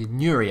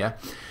hemoglobinuria,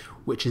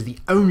 which is the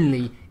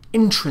only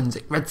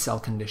intrinsic red cell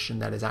condition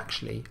that is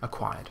actually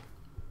acquired.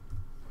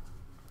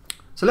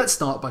 So let's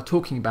start by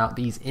talking about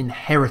these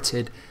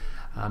inherited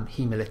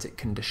hemolytic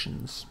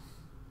conditions.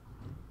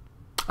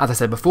 As I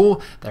said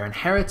before, they're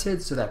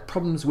inherited, so they're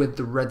problems with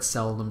the red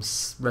cells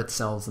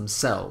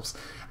themselves.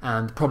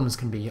 And the problems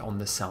can be on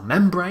the cell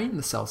membrane,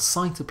 the cell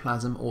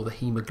cytoplasm, or the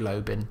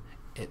hemoglobin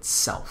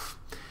itself.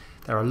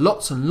 There are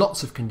lots and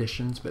lots of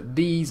conditions, but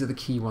these are the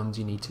key ones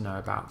you need to know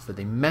about. For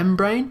the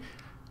membrane,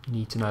 you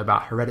need to know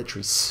about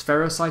hereditary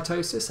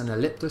spherocytosis and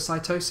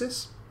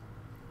elliptocytosis.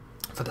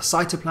 For the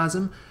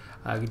cytoplasm,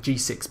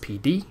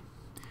 G6PD.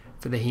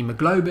 For the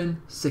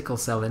hemoglobin, sickle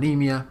cell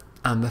anemia,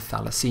 and the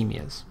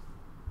thalassemias.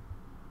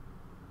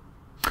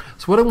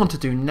 So what I want to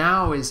do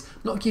now is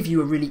not give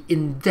you a really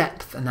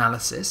in-depth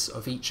analysis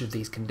of each of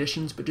these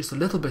conditions, but just a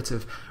little bit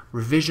of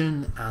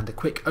revision and a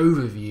quick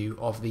overview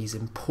of these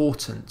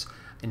important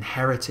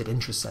inherited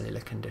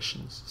intracellular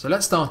conditions. So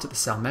let's start at the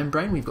cell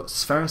membrane. We've got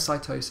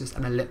spherocytosis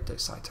and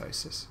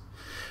elliptocytosis.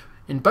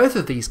 In both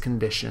of these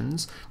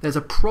conditions, there's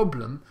a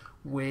problem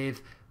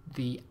with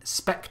the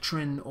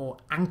spectrin or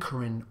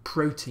anchorin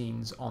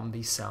proteins on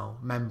the cell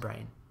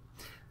membrane.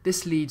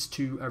 This leads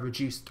to a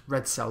reduced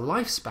red cell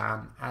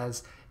lifespan,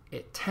 as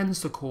it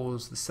tends to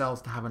cause the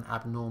cells to have an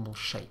abnormal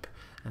shape.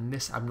 And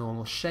this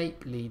abnormal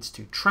shape leads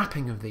to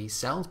trapping of these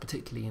cells,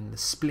 particularly in the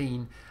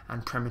spleen,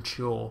 and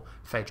premature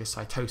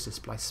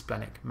phagocytosis by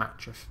splenic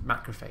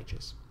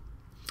macrophages.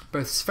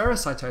 Both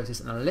spherocytosis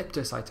and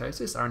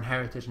elliptocytosis are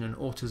inherited in an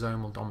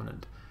autosomal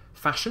dominant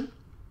fashion.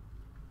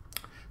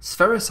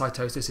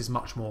 Spherocytosis is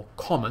much more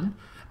common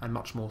and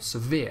much more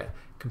severe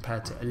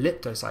compared to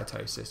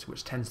elliptocytosis,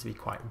 which tends to be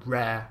quite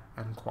rare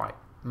and quite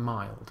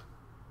mild.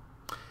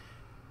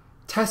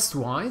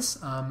 Test-wise,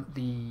 one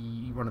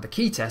of the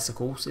key tests, of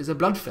course, is a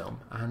blood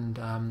film, and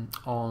in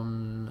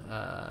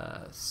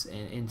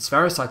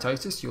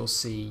spherocytosis you'll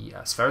see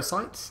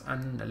spherocytes,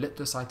 and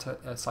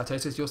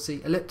elliptocytosis you'll see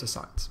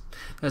elliptocytes.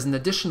 There's an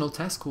additional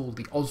test called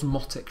the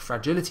osmotic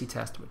fragility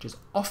test, which is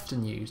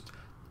often used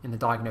in the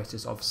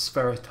diagnosis of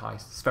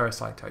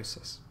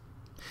spherocytosis.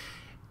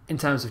 In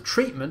terms of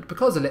treatment,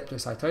 because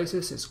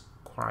elliptocytosis is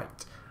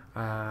quite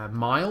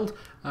mild,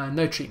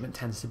 no treatment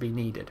tends to be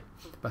needed.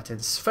 But in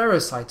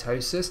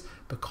spherocytosis,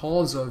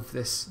 because of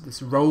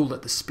this role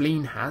that the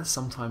spleen has,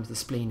 sometimes the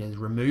spleen is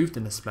removed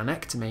in a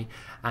splenectomy,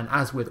 and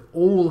as with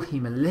all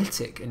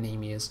hemolytic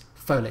anemias,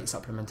 folate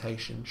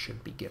supplementation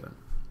should be given.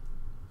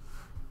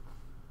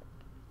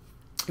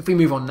 If we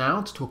move on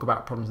now to talk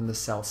about problems in the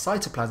cell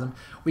cytoplasm,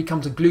 we come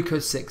to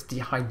glucose 6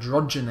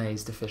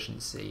 dehydrogenase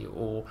deficiency,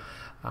 or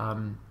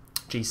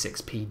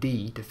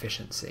G6PD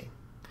deficiency.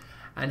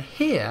 And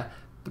here,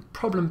 the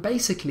problem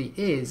basically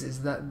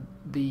is that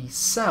the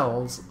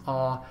cells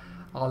are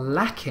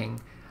lacking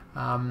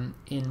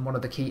in one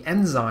of the key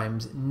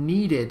enzymes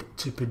needed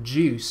to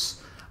produce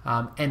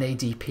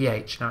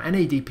NADPH. Now,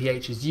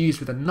 NADPH is used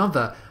with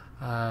another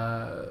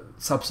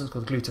substance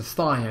called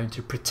glutathione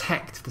to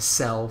protect the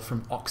cell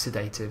from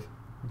oxidative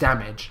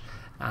damage.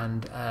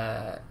 And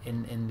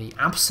in the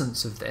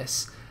absence of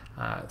this,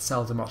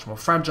 cells are much more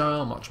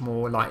fragile, much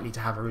more likely to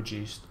have a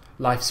reduced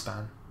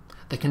lifespan.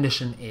 The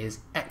condition is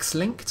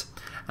X-linked,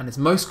 and it's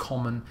most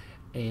common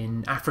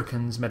in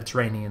Africans,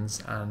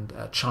 Mediterraneans, and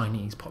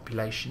Chinese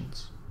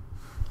populations.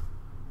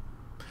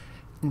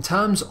 In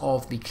terms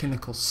of the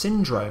clinical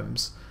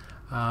syndromes,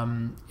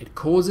 it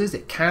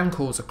can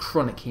cause a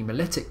chronic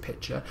hemolytic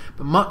picture,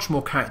 but much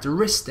more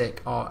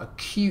characteristic are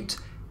acute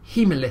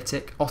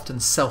hemolytic, often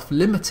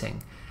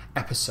self-limiting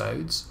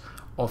episodes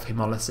of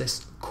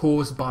hemolysis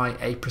caused by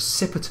a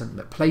precipitant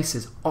that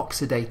places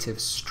oxidative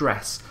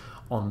stress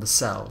on the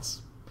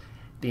cells.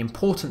 The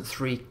important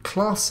three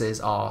classes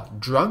are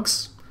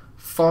drugs,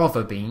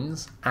 fava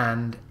beans,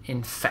 and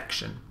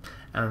infection.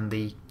 And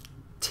the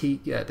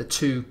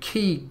two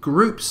key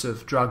groups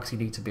of drugs you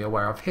need to be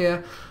aware of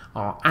here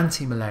are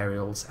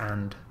antimalarials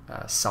and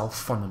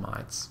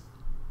sulfonamides.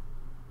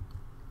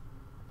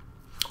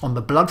 On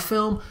the blood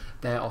film,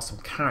 there are some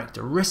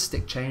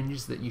characteristic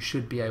changes that you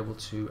should be able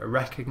to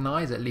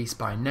recognize, at least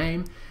by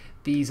name.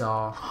 These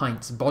are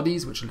Heinz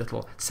bodies, which are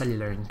little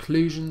cellular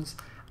inclusions,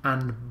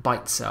 and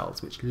bite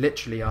cells, which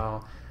literally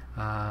are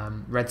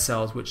red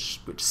cells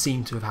which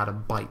seem to have had a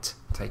bite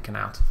taken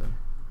out of them.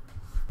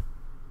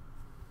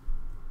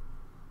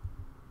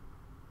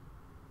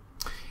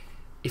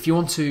 If you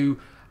want to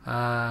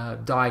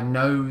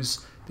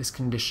diagnose this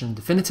condition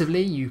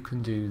definitively, you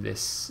can do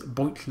this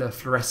Beutler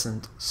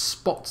fluorescent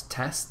spot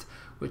test,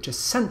 which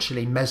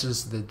essentially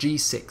measures the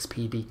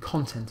G6PD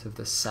content of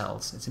the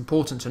cells. It's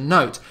important to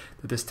note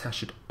that this test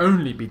should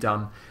only be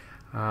done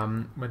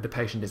when the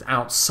patient is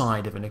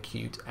outside of an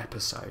acute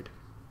episode.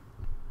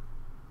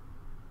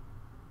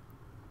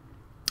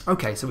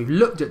 Okay, so we've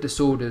looked at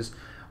disorders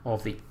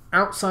of the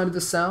outside of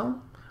the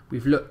cell,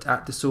 we've looked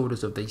at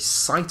disorders of the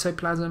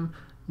cytoplasm.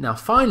 Now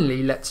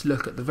finally, let's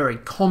look at the very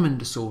common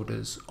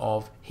disorders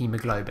of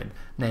hemoglobin,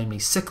 namely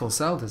sickle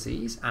cell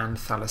disease and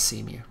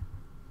thalassemia.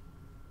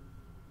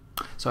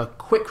 So a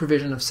quick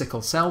revision of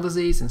sickle cell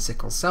disease. In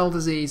sickle cell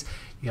disease,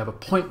 you have a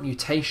point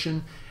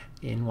mutation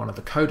in one of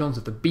the codons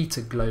of the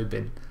beta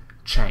globin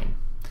chain.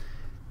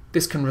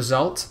 This can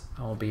result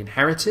or be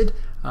inherited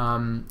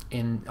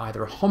in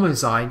either a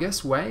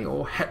homozygous way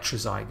or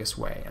heterozygous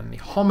way, and the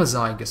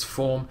homozygous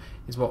form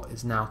is what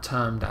is now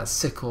termed as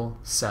sickle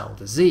cell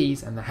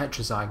disease, and the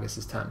heterozygous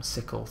is termed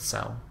sickle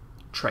cell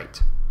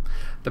trait.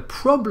 The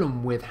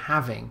problem with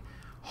having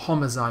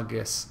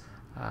homozygous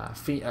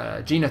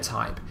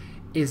genotype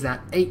is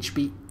that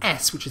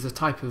HbS, which is a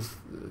type of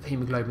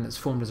hemoglobin that's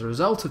formed as a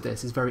result of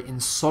this, is very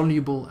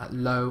insoluble at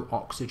low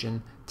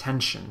oxygen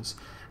tensions.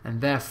 And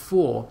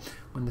therefore,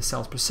 when the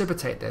cells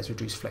precipitate, there's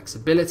reduced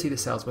flexibility, the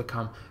cells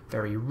become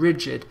very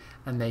rigid,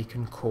 and they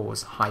can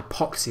cause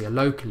hypoxia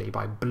locally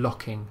by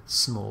blocking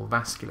small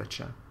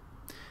vasculature.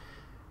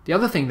 The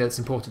other thing that's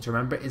important to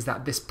remember is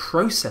that this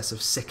process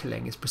of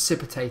sickling is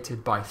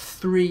precipitated by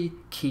three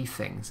key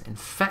things: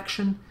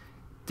 infection,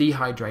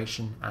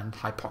 dehydration, and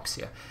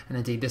hypoxia. And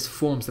indeed, this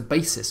forms the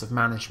basis of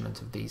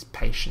management of these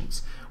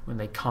patients when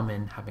they come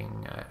in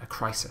having a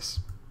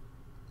crisis.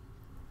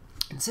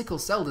 In sickle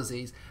cell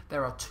disease,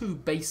 there are two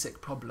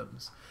basic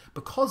problems.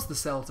 Because the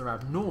cells are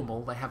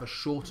abnormal, they have a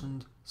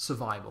shortened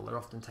survival. They're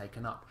often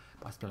taken up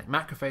by splenic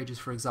macrophages,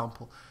 for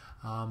example.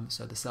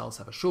 So the cells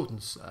have a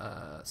shortened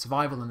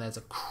survival, and there's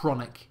a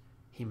chronic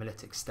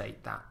hemolytic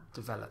state that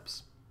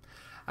develops.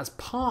 As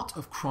part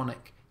of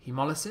chronic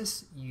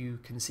hemolysis, you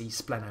can see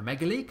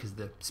splenomegaly because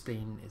the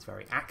spleen is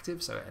very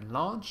active, so it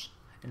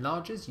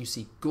enlarges. You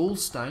see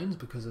gallstones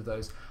because of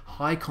those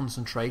high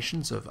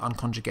concentrations of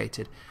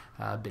unconjugated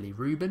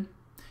bilirubin.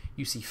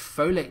 You see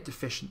folate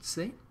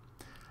deficiency,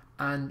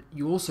 and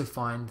you also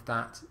find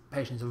that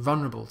patients are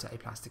vulnerable to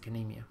aplastic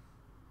anemia.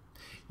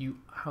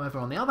 However,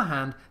 on the other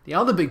hand, the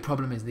other big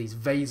problem is these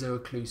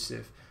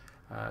vaso-occlusive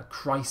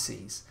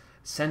crises,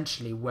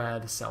 essentially where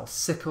the cells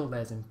sickle,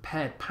 there's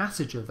impaired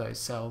passage of those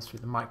cells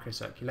through the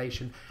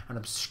microcirculation and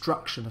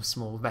obstruction of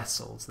small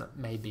vessels that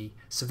may be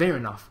severe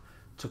enough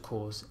to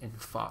cause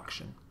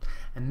infarction.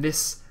 And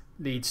this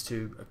leads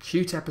to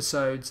acute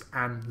episodes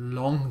and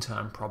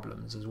long-term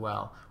problems as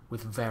well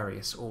with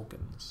various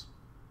organs.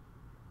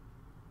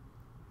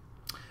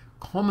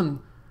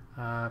 Common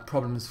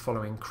problems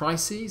following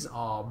crises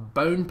are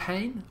bone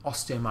pain,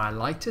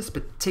 osteomyelitis,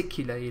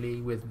 particularly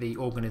with the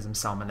organism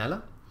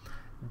Salmonella,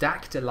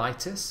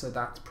 dactylitis, so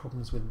that's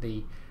problems with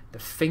the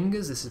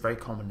fingers, this is very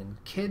common in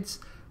kids,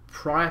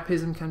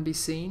 priapism can be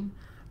seen,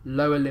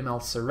 lower limb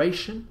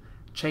ulceration,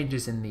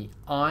 changes in the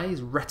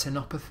eyes,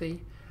 retinopathy,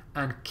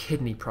 and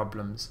kidney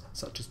problems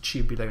such as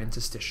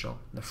tubulointerstitial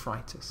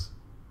nephritis.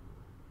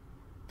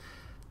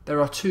 There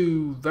are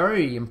two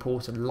very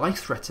important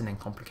life-threatening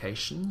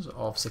complications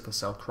of sickle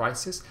cell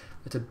crisis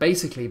that are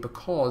basically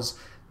because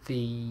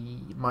the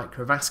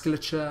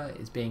microvasculature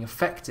is being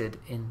affected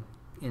in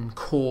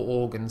core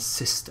organ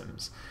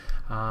systems.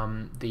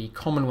 The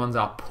common ones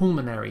are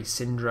pulmonary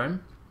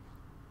syndrome,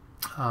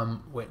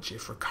 which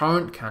if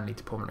recurrent can lead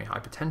to pulmonary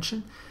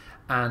hypertension,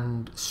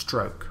 and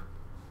stroke.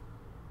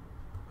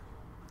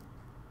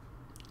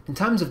 In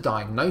terms of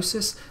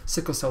diagnosis,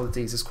 sickle cell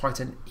disease is quite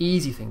an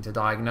easy thing to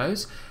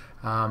diagnose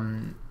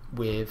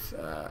with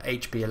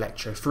HB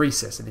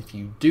electrophoresis. And if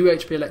you do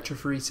HB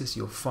electrophoresis,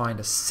 you'll find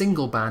a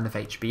single band of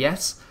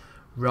HBS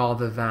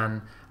rather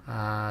than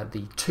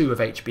the two of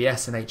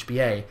HBS and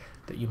HbA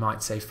that you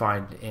might say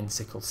find in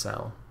sickle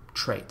cell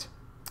trait.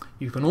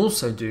 You can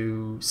also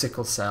do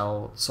sickle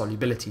cell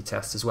solubility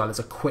tests as well as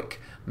a quick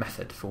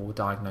method for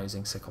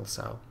diagnosing sickle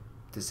cell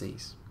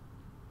disease.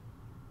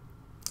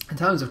 In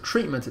terms of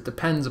treatment, it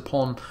depends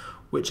upon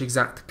which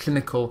exact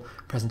clinical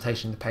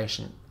presentation the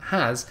patient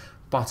has,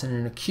 but in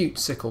an acute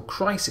sickle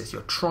crisis,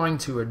 you're trying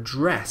to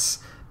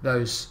address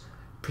those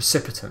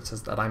precipitants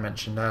that I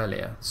mentioned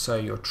earlier. So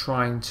you're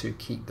trying to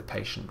keep the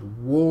patient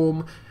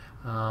warm,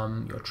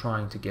 you're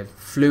trying to give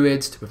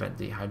fluids to prevent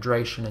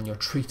dehydration, and you're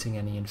treating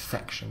any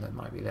infection that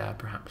might be there,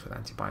 perhaps with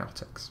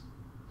antibiotics.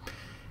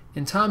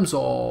 In terms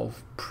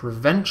of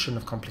prevention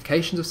of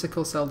complications of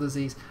sickle cell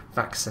disease,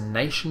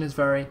 vaccination is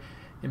very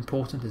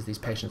important, as these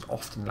patients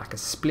often lack a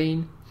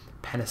spleen.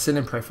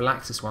 Penicillin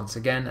prophylaxis, once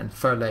again, and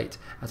folate,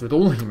 as with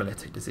all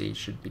hemolytic disease,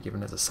 should be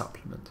given as a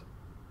supplement.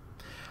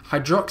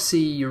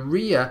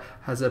 Hydroxyurea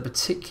has a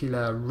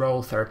particular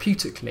role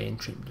therapeutically in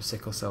treatment of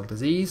sickle cell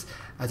disease,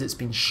 as it's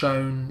been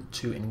shown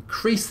to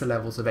increase the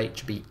levels of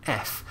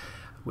HbF,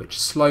 which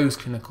slows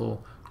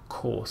clinical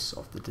course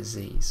of the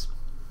disease.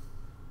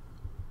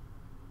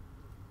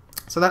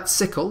 So that's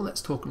sickle.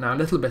 Let's talk now a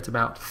little bit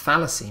about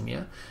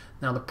thalassemia.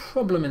 Now, the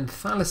problem in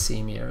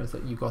thalassemia is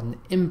that you've got an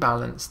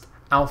imbalanced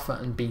alpha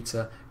and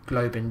beta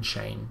globin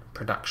chain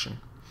production.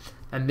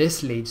 And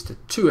this leads to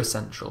two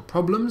essential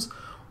problems.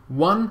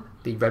 One,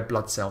 the red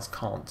blood cells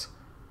can't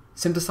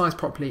synthesize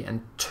properly,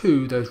 and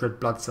two, those red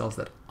blood cells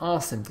that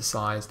are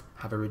synthesized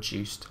have a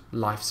reduced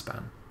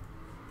lifespan.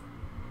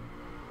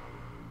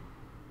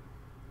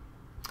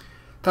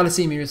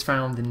 Thalassemia is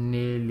found in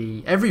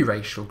nearly every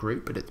racial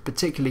group, but it's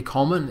particularly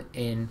common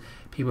in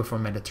people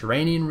from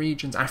Mediterranean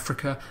regions,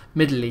 Africa,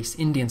 Middle East,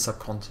 Indian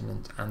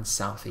subcontinent, and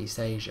Southeast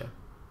Asia.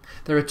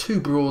 There are two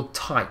broad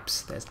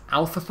types. There's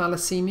alpha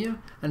thalassemia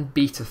and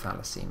beta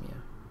thalassemia.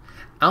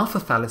 Alpha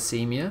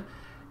thalassemia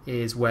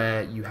is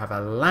where you have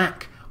a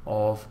lack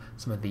of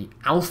some of the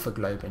alpha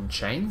globin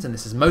chains, and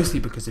this is mostly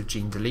because of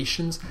gene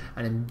deletions,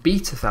 and in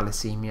beta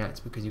thalassemia it's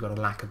because you've got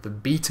a lack of the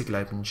beta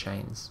globin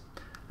chains,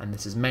 and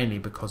this is mainly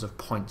because of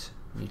point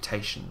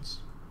mutations.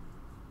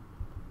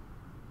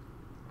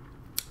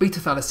 Beta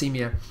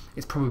thalassemia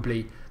is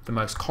probably the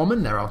most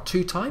common. There are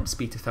two types: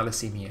 beta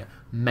thalassemia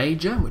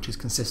major, which is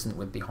consistent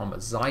with the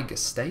homozygous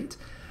state,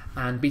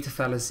 and beta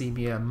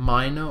thalassemia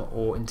minor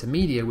or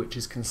intermediate, which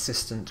is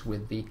consistent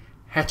with the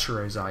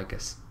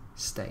heterozygous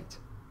state.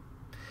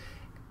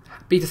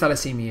 Beta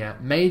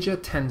thalassemia major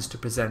tends to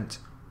present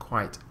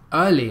quite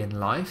early in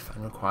life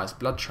and requires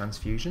blood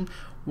transfusion,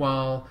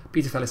 while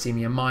beta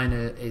thalassemia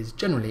minor is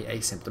generally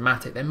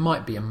asymptomatic. There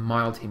might be a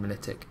mild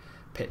hemolytic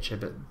picture,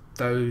 but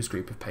those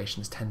group of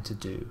patients tend to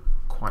do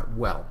quite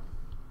well.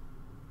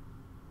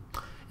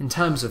 In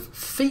terms of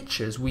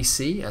features, we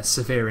see a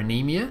severe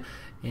anemia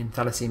in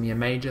thalassemia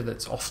major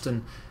that's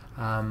often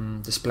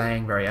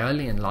displaying very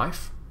early in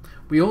life.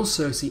 We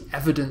also see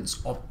evidence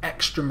of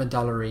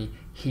extramedullary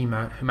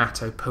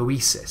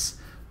hematopoiesis,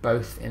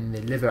 both in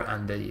the liver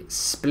and the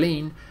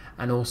spleen,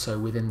 and also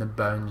within the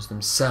bones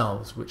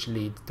themselves, which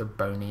lead to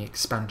bony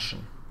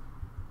expansion.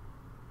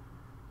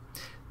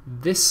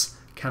 This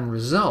can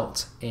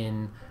result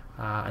in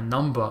a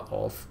number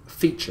of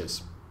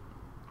features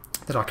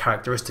that are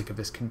characteristic of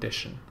this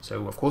condition.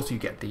 So, of course, you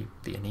get the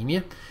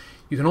anemia.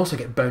 You can also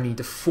get bony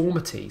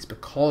deformities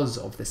because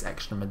of this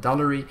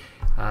extramedullary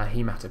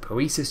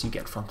hematopoiesis. You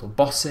get frontal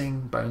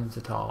bossing, bones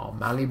that are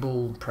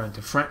malleable, prone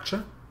to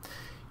fracture.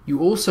 You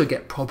also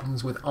get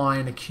problems with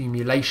iron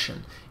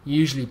accumulation,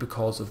 usually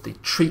because of the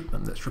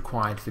treatment that's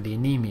required for the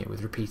anemia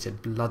with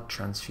repeated blood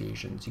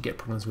transfusions. You get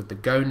problems with the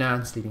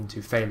gonads, leading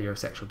to failure of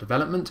sexual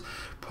development,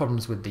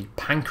 problems with the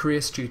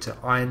pancreas due to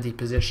iron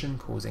deposition,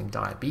 causing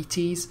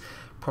diabetes,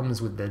 problems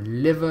with the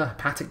liver,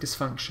 hepatic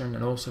dysfunction,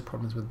 and also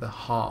problems with the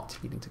heart,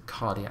 leading to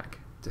cardiac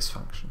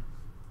dysfunction.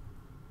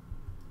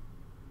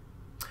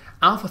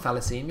 Alpha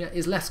thalassemia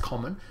is less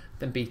common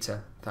than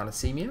beta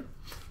thalassemia.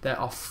 There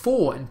are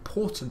 4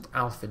 important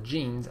alpha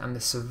genes, and the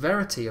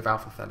severity of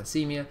alpha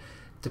thalassemia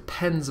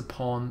depends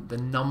upon the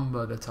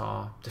number that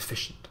are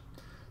deficient.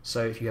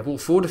 So if you have all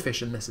 4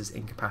 deficient, this is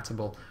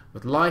incompatible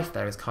with life.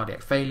 There is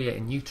cardiac failure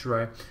in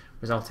utero,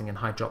 resulting in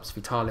hydrops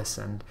fetalis,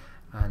 and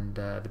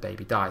the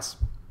baby dies.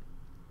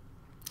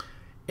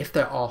 If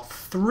there are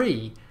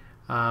 3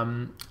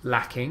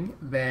 lacking,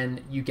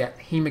 then you get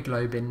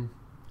hemoglobin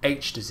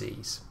H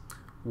disease,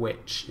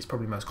 which is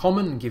probably most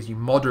common and gives you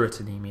moderate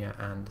anemia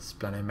and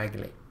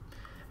splenomegaly.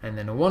 And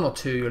then in 1 or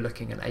 2, you're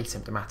looking at an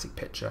asymptomatic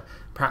picture,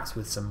 perhaps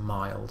with some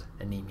mild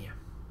anemia.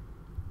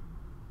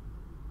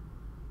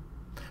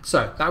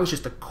 So that was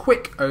just a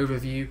quick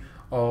overview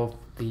of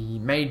the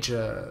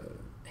major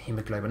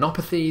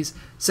hemoglobinopathies,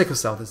 sickle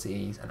cell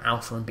disease, and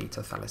alpha and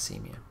beta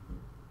thalassemia.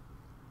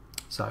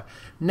 So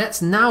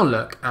let's now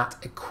look at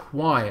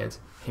acquired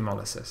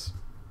hemolysis.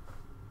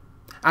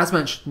 As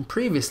mentioned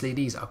previously,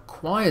 these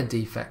acquired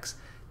defects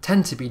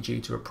tend to be due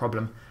to a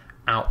problem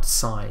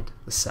outside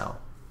the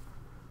cell.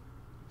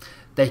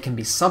 They can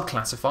be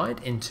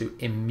subclassified into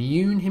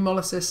immune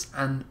hemolysis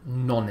and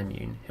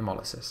non-immune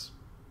hemolysis.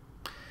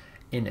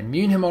 In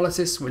immune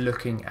hemolysis, we're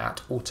looking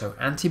at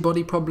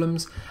autoantibody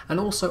problems and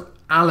also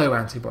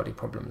alloantibody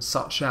problems,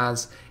 such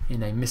as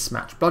in a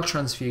mismatched blood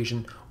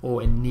transfusion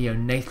or in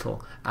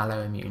neonatal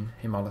alloimmune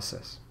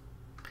hemolysis.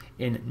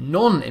 In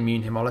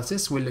non-immune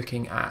hemolysis, we're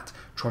looking at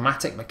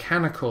traumatic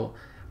mechanical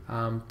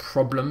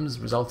problems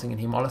resulting in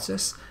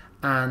hemolysis,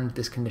 and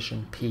this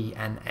condition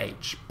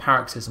PNH,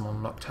 paroxysmal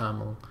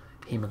nocturnal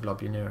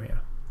hemoglobinuria.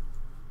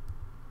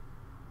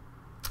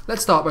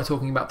 Let's start by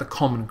talking about the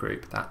common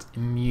group, that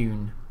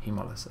immune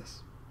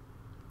hemolysis.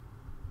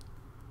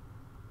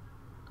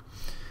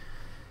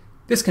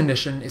 This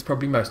condition is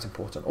probably most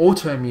important,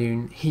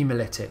 autoimmune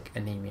hemolytic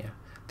anemia.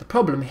 The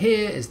problem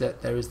here is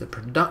that there is the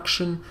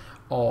production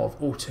of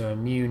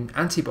autoimmune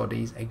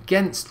antibodies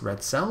against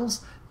red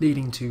cells,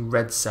 leading to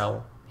red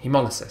cell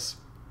hemolysis.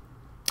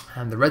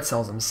 And the red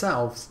cells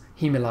themselves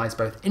hemolyze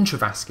both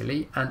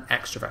intravascularly and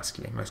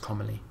extravascularly, most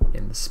commonly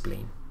in the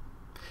spleen.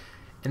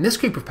 In this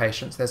group of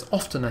patients, there's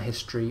often a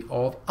history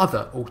of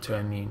other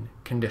autoimmune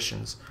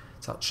conditions,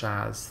 such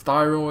as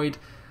thyroid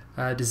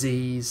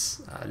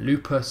disease,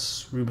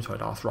 lupus,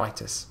 rheumatoid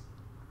arthritis.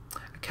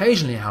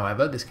 Occasionally,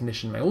 however, this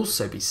condition may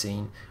also be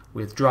seen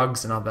with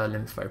drugs and other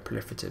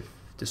lymphoproliferative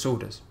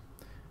disorders.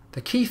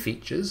 The key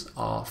features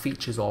are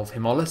features of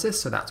hemolysis,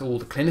 so that's all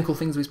the clinical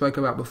things we spoke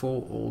about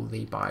before, all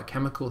the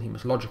biochemical,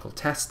 hematological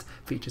test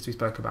features we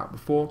spoke about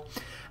before,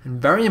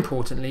 and very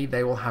importantly,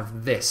 they will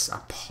have this,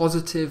 a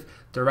positive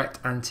direct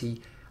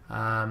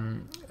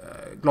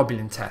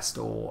anti-globulin test,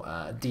 or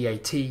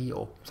DAT,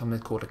 or something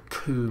called a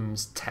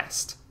Coombs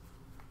test.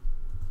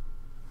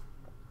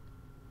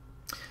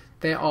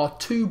 There are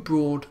two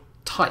broad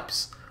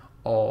types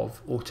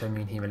of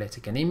autoimmune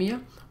hemolytic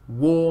anemia,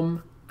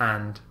 warm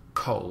and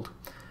cold.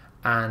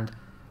 And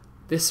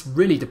this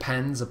really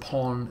depends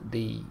upon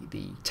the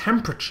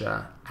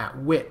temperature at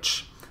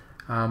which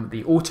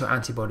the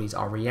autoantibodies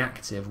are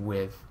reactive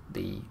with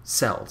the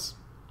cells.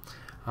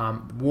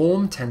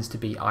 Warm tends to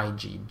be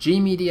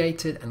IgG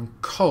mediated and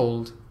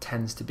cold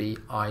tends to be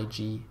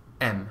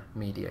IgM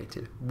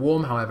mediated.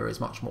 Warm, however, is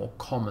much more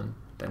common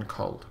than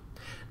cold.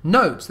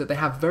 Note that they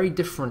have very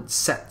different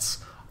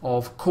sets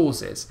of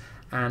causes,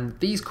 and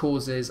these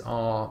causes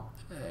are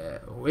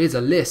is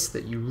a list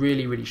that you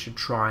really should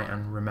try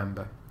and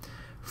remember.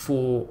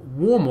 For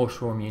warm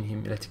autoimmune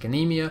hemolytic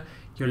anemia,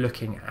 you're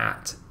looking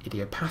at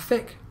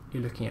idiopathic,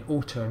 you're looking at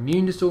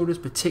autoimmune disorders,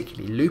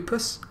 particularly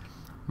lupus,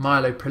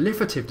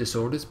 myeloproliferative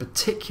disorders,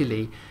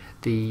 particularly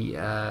the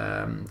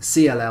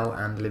CLL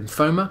and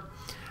lymphoma,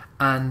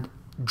 and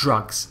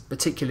drugs,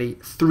 particularly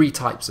three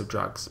types of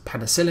drugs: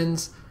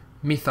 penicillins,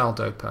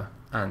 methyl-dopa,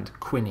 and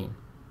quinine.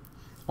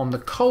 On the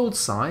cold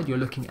side, you're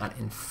looking at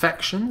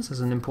infections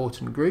as an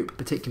important group,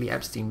 particularly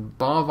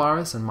Epstein-Barr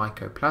virus and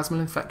mycoplasmal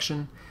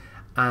infection,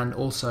 and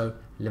also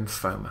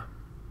lymphoma.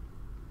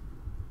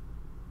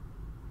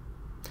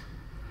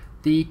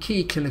 The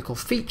key clinical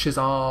features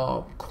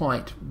are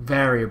quite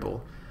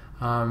variable,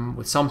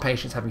 with some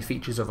patients having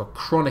features of a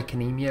chronic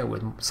anemia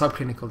with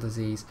subclinical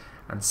disease,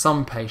 and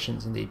some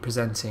patients indeed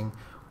presenting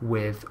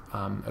with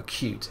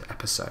acute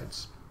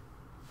episodes.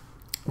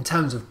 In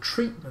terms of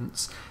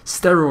treatments,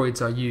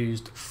 steroids are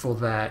used for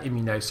their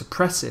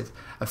immunosuppressive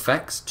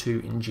effects to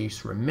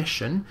induce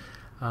remission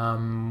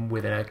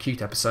with an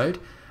acute episode.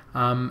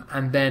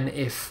 And then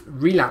if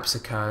relapse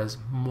occurs,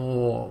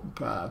 more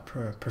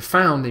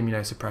profound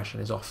immunosuppression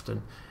is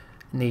often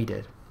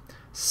needed.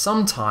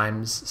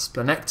 Sometimes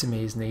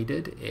splenectomy is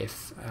needed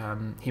if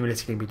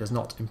hemolytic anemia does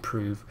not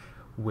improve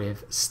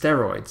with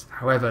steroids.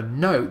 However,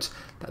 note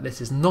that this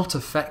is not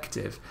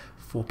effective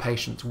for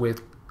patients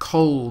with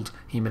cold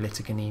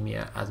hemolytic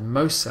anemia, as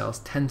most cells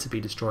tend to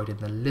be destroyed in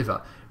the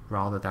liver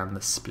rather than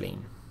the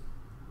spleen.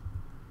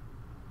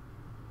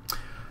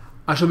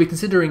 I shall be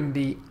considering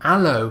the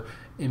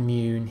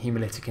alloimmune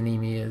hemolytic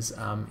anemias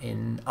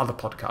in other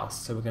podcasts,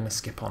 so we're going to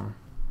skip on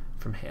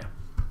from here.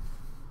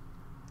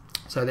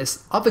 So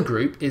this other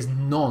group is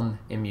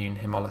non-immune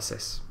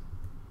hemolysis.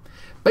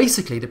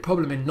 Basically, the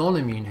problem in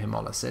non-immune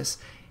hemolysis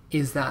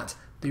is that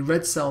the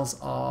red cells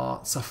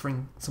are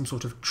suffering some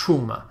sort of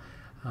trauma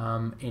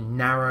in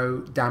narrow,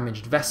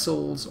 damaged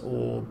vessels,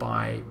 or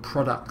by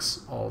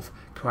products of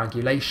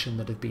coagulation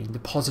that have been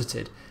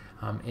deposited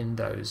in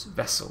those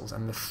vessels.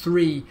 And the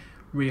three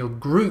real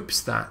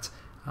groups that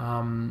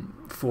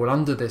fall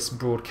under this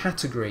broad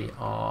category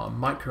are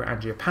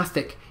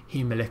microangiopathic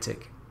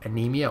hemolytic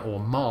anemia, or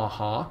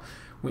MAHA,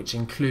 which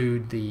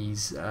include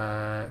these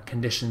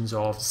conditions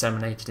of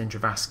disseminated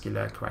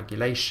intravascular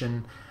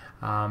coagulation,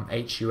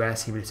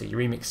 HUS, hemolytic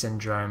uremic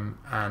syndrome,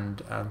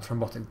 and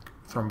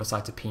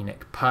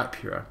thrombocytopenic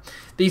purpura.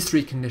 These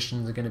three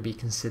conditions are going to be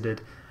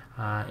considered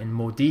in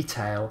more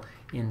detail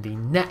in the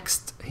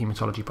next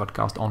hematology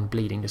podcast on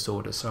bleeding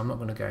disorders, so I'm not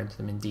going to go into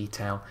them in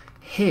detail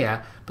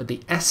here, but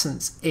the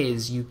essence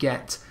is you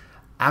get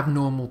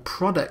abnormal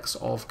products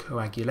of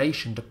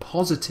coagulation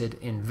deposited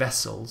in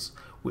vessels,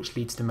 which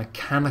leads to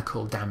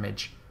mechanical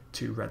damage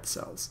to red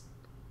cells.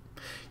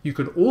 You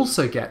could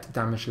also get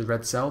damage to the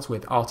red cells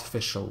with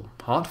artificial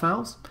heart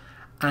valves,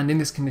 and in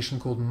this condition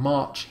called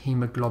March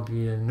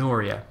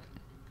hemoglobinuria,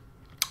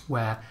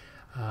 where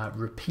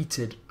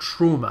repeated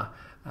trauma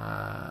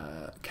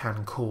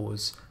can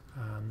cause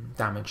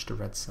damage to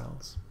red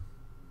cells.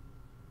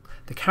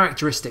 The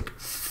characteristic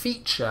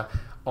feature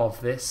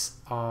of this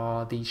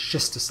are these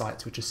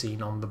schistocytes, which are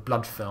seen on the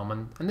blood film,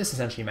 and this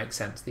essentially makes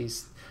sense.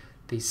 These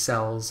these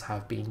cells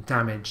have been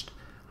damaged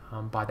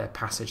by their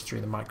passage through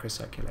the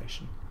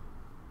microcirculation.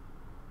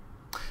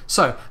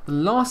 So, the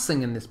last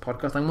thing in this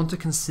podcast, I want to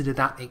consider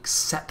that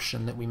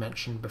exception that we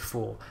mentioned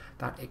before.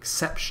 That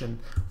exception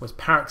was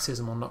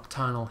paroxysmal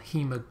nocturnal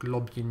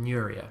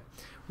hemoglobinuria,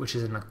 which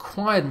is an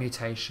acquired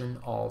mutation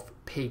of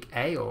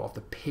PIG-A, or of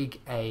the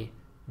PIG-A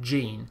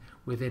gene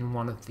within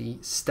one of the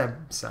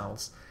stem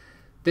cells.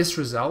 This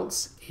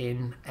results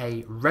in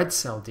a red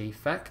cell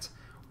defect,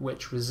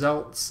 which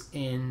results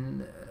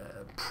in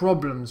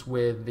problems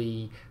with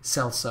the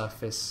cell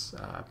surface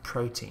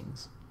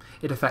proteins.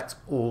 It affects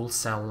all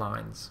cell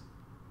lines.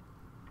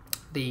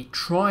 The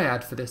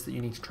triad for this that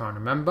you need to try and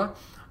remember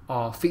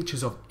are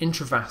features of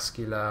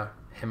intravascular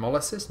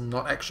hemolysis,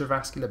 not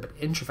extravascular but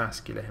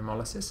intravascular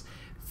hemolysis,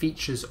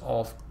 features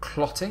of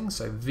clotting,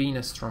 so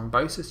venous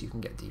thrombosis, you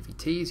can get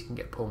DVTs, you can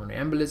get pulmonary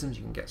embolisms,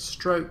 you can get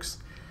strokes,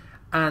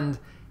 and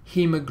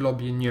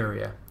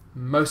hemoglobinuria,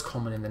 most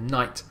common in the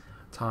night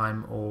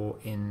time or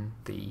in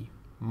the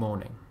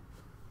morning.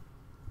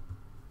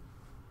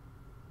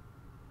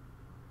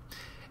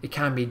 It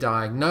can be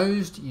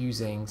diagnosed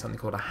using something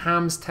called a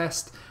Ham's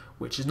test,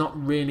 which is not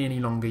really any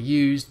longer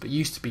used, but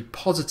used to be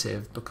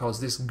positive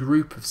because this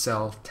group of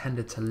cells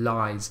tended to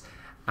lyse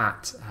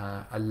at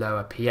a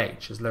lower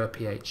pH, as lower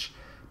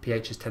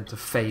pHs tend to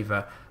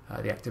favour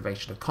the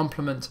activation of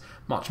complement.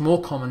 Much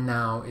more common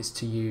now is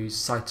to use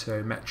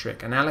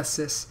cytometric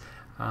analysis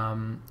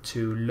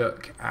to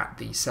look at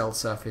the cell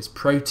surface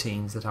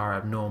proteins that are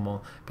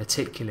abnormal,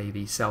 particularly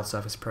the cell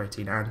surface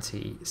protein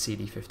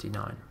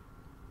anti-CD59.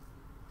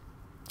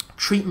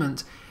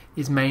 Treatment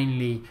is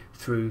mainly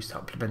through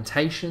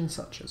supplementation,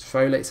 such as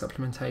folate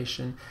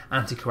supplementation,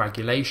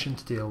 anticoagulation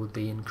to deal with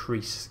the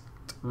increased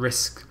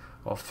risk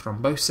of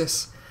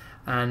thrombosis,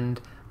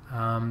 and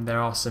there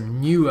are some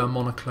newer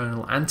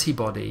monoclonal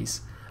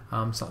antibodies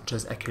such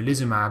as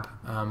eculizumab,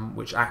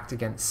 which act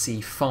against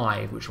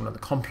C5, which is one of the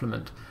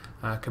complement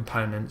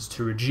components,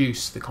 to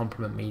reduce the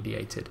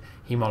complement-mediated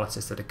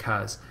hemolysis that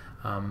occurs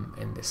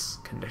in this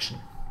condition.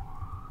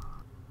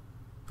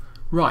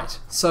 Right,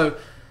 so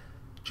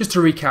just to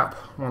recap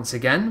once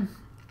again,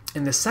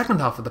 in the second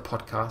half of the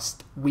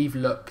podcast, we've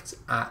looked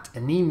at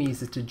anemias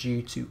that are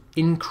due to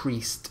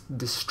increased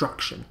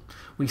destruction.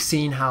 We've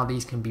seen how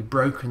these can be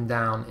broken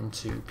down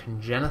into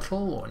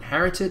congenital or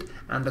inherited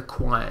and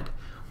acquired.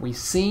 We've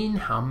seen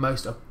how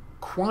most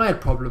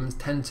acquired problems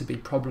tend to be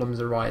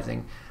problems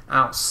arising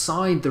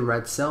outside the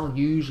red cell,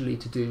 usually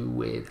to do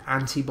with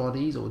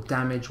antibodies or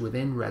damage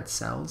within red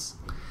cells.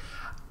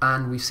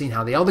 And we've seen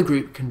how the other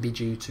group can be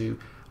due to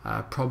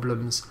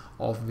problems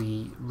of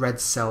the red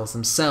cells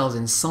themselves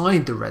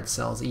inside the red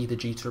cells, either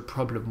due to a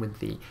problem with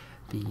the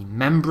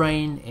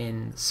membrane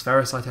in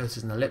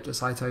spherocytosis and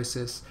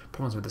elliptocytosis,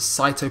 problems with the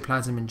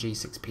cytoplasm in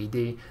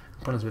G6PD,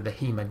 problems with the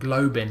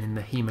hemoglobin in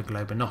the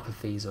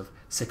hemoglobinopathies of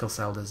sickle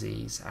cell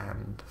disease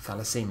and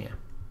thalassemia.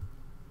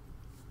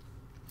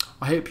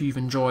 I hope you've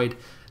enjoyed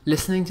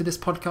listening to this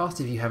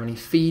podcast. If you have any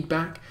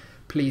feedback,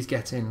 please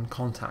get in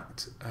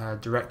contact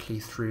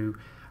directly through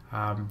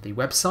the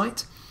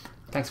website.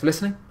 Thanks for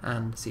listening,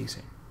 and see you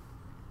soon.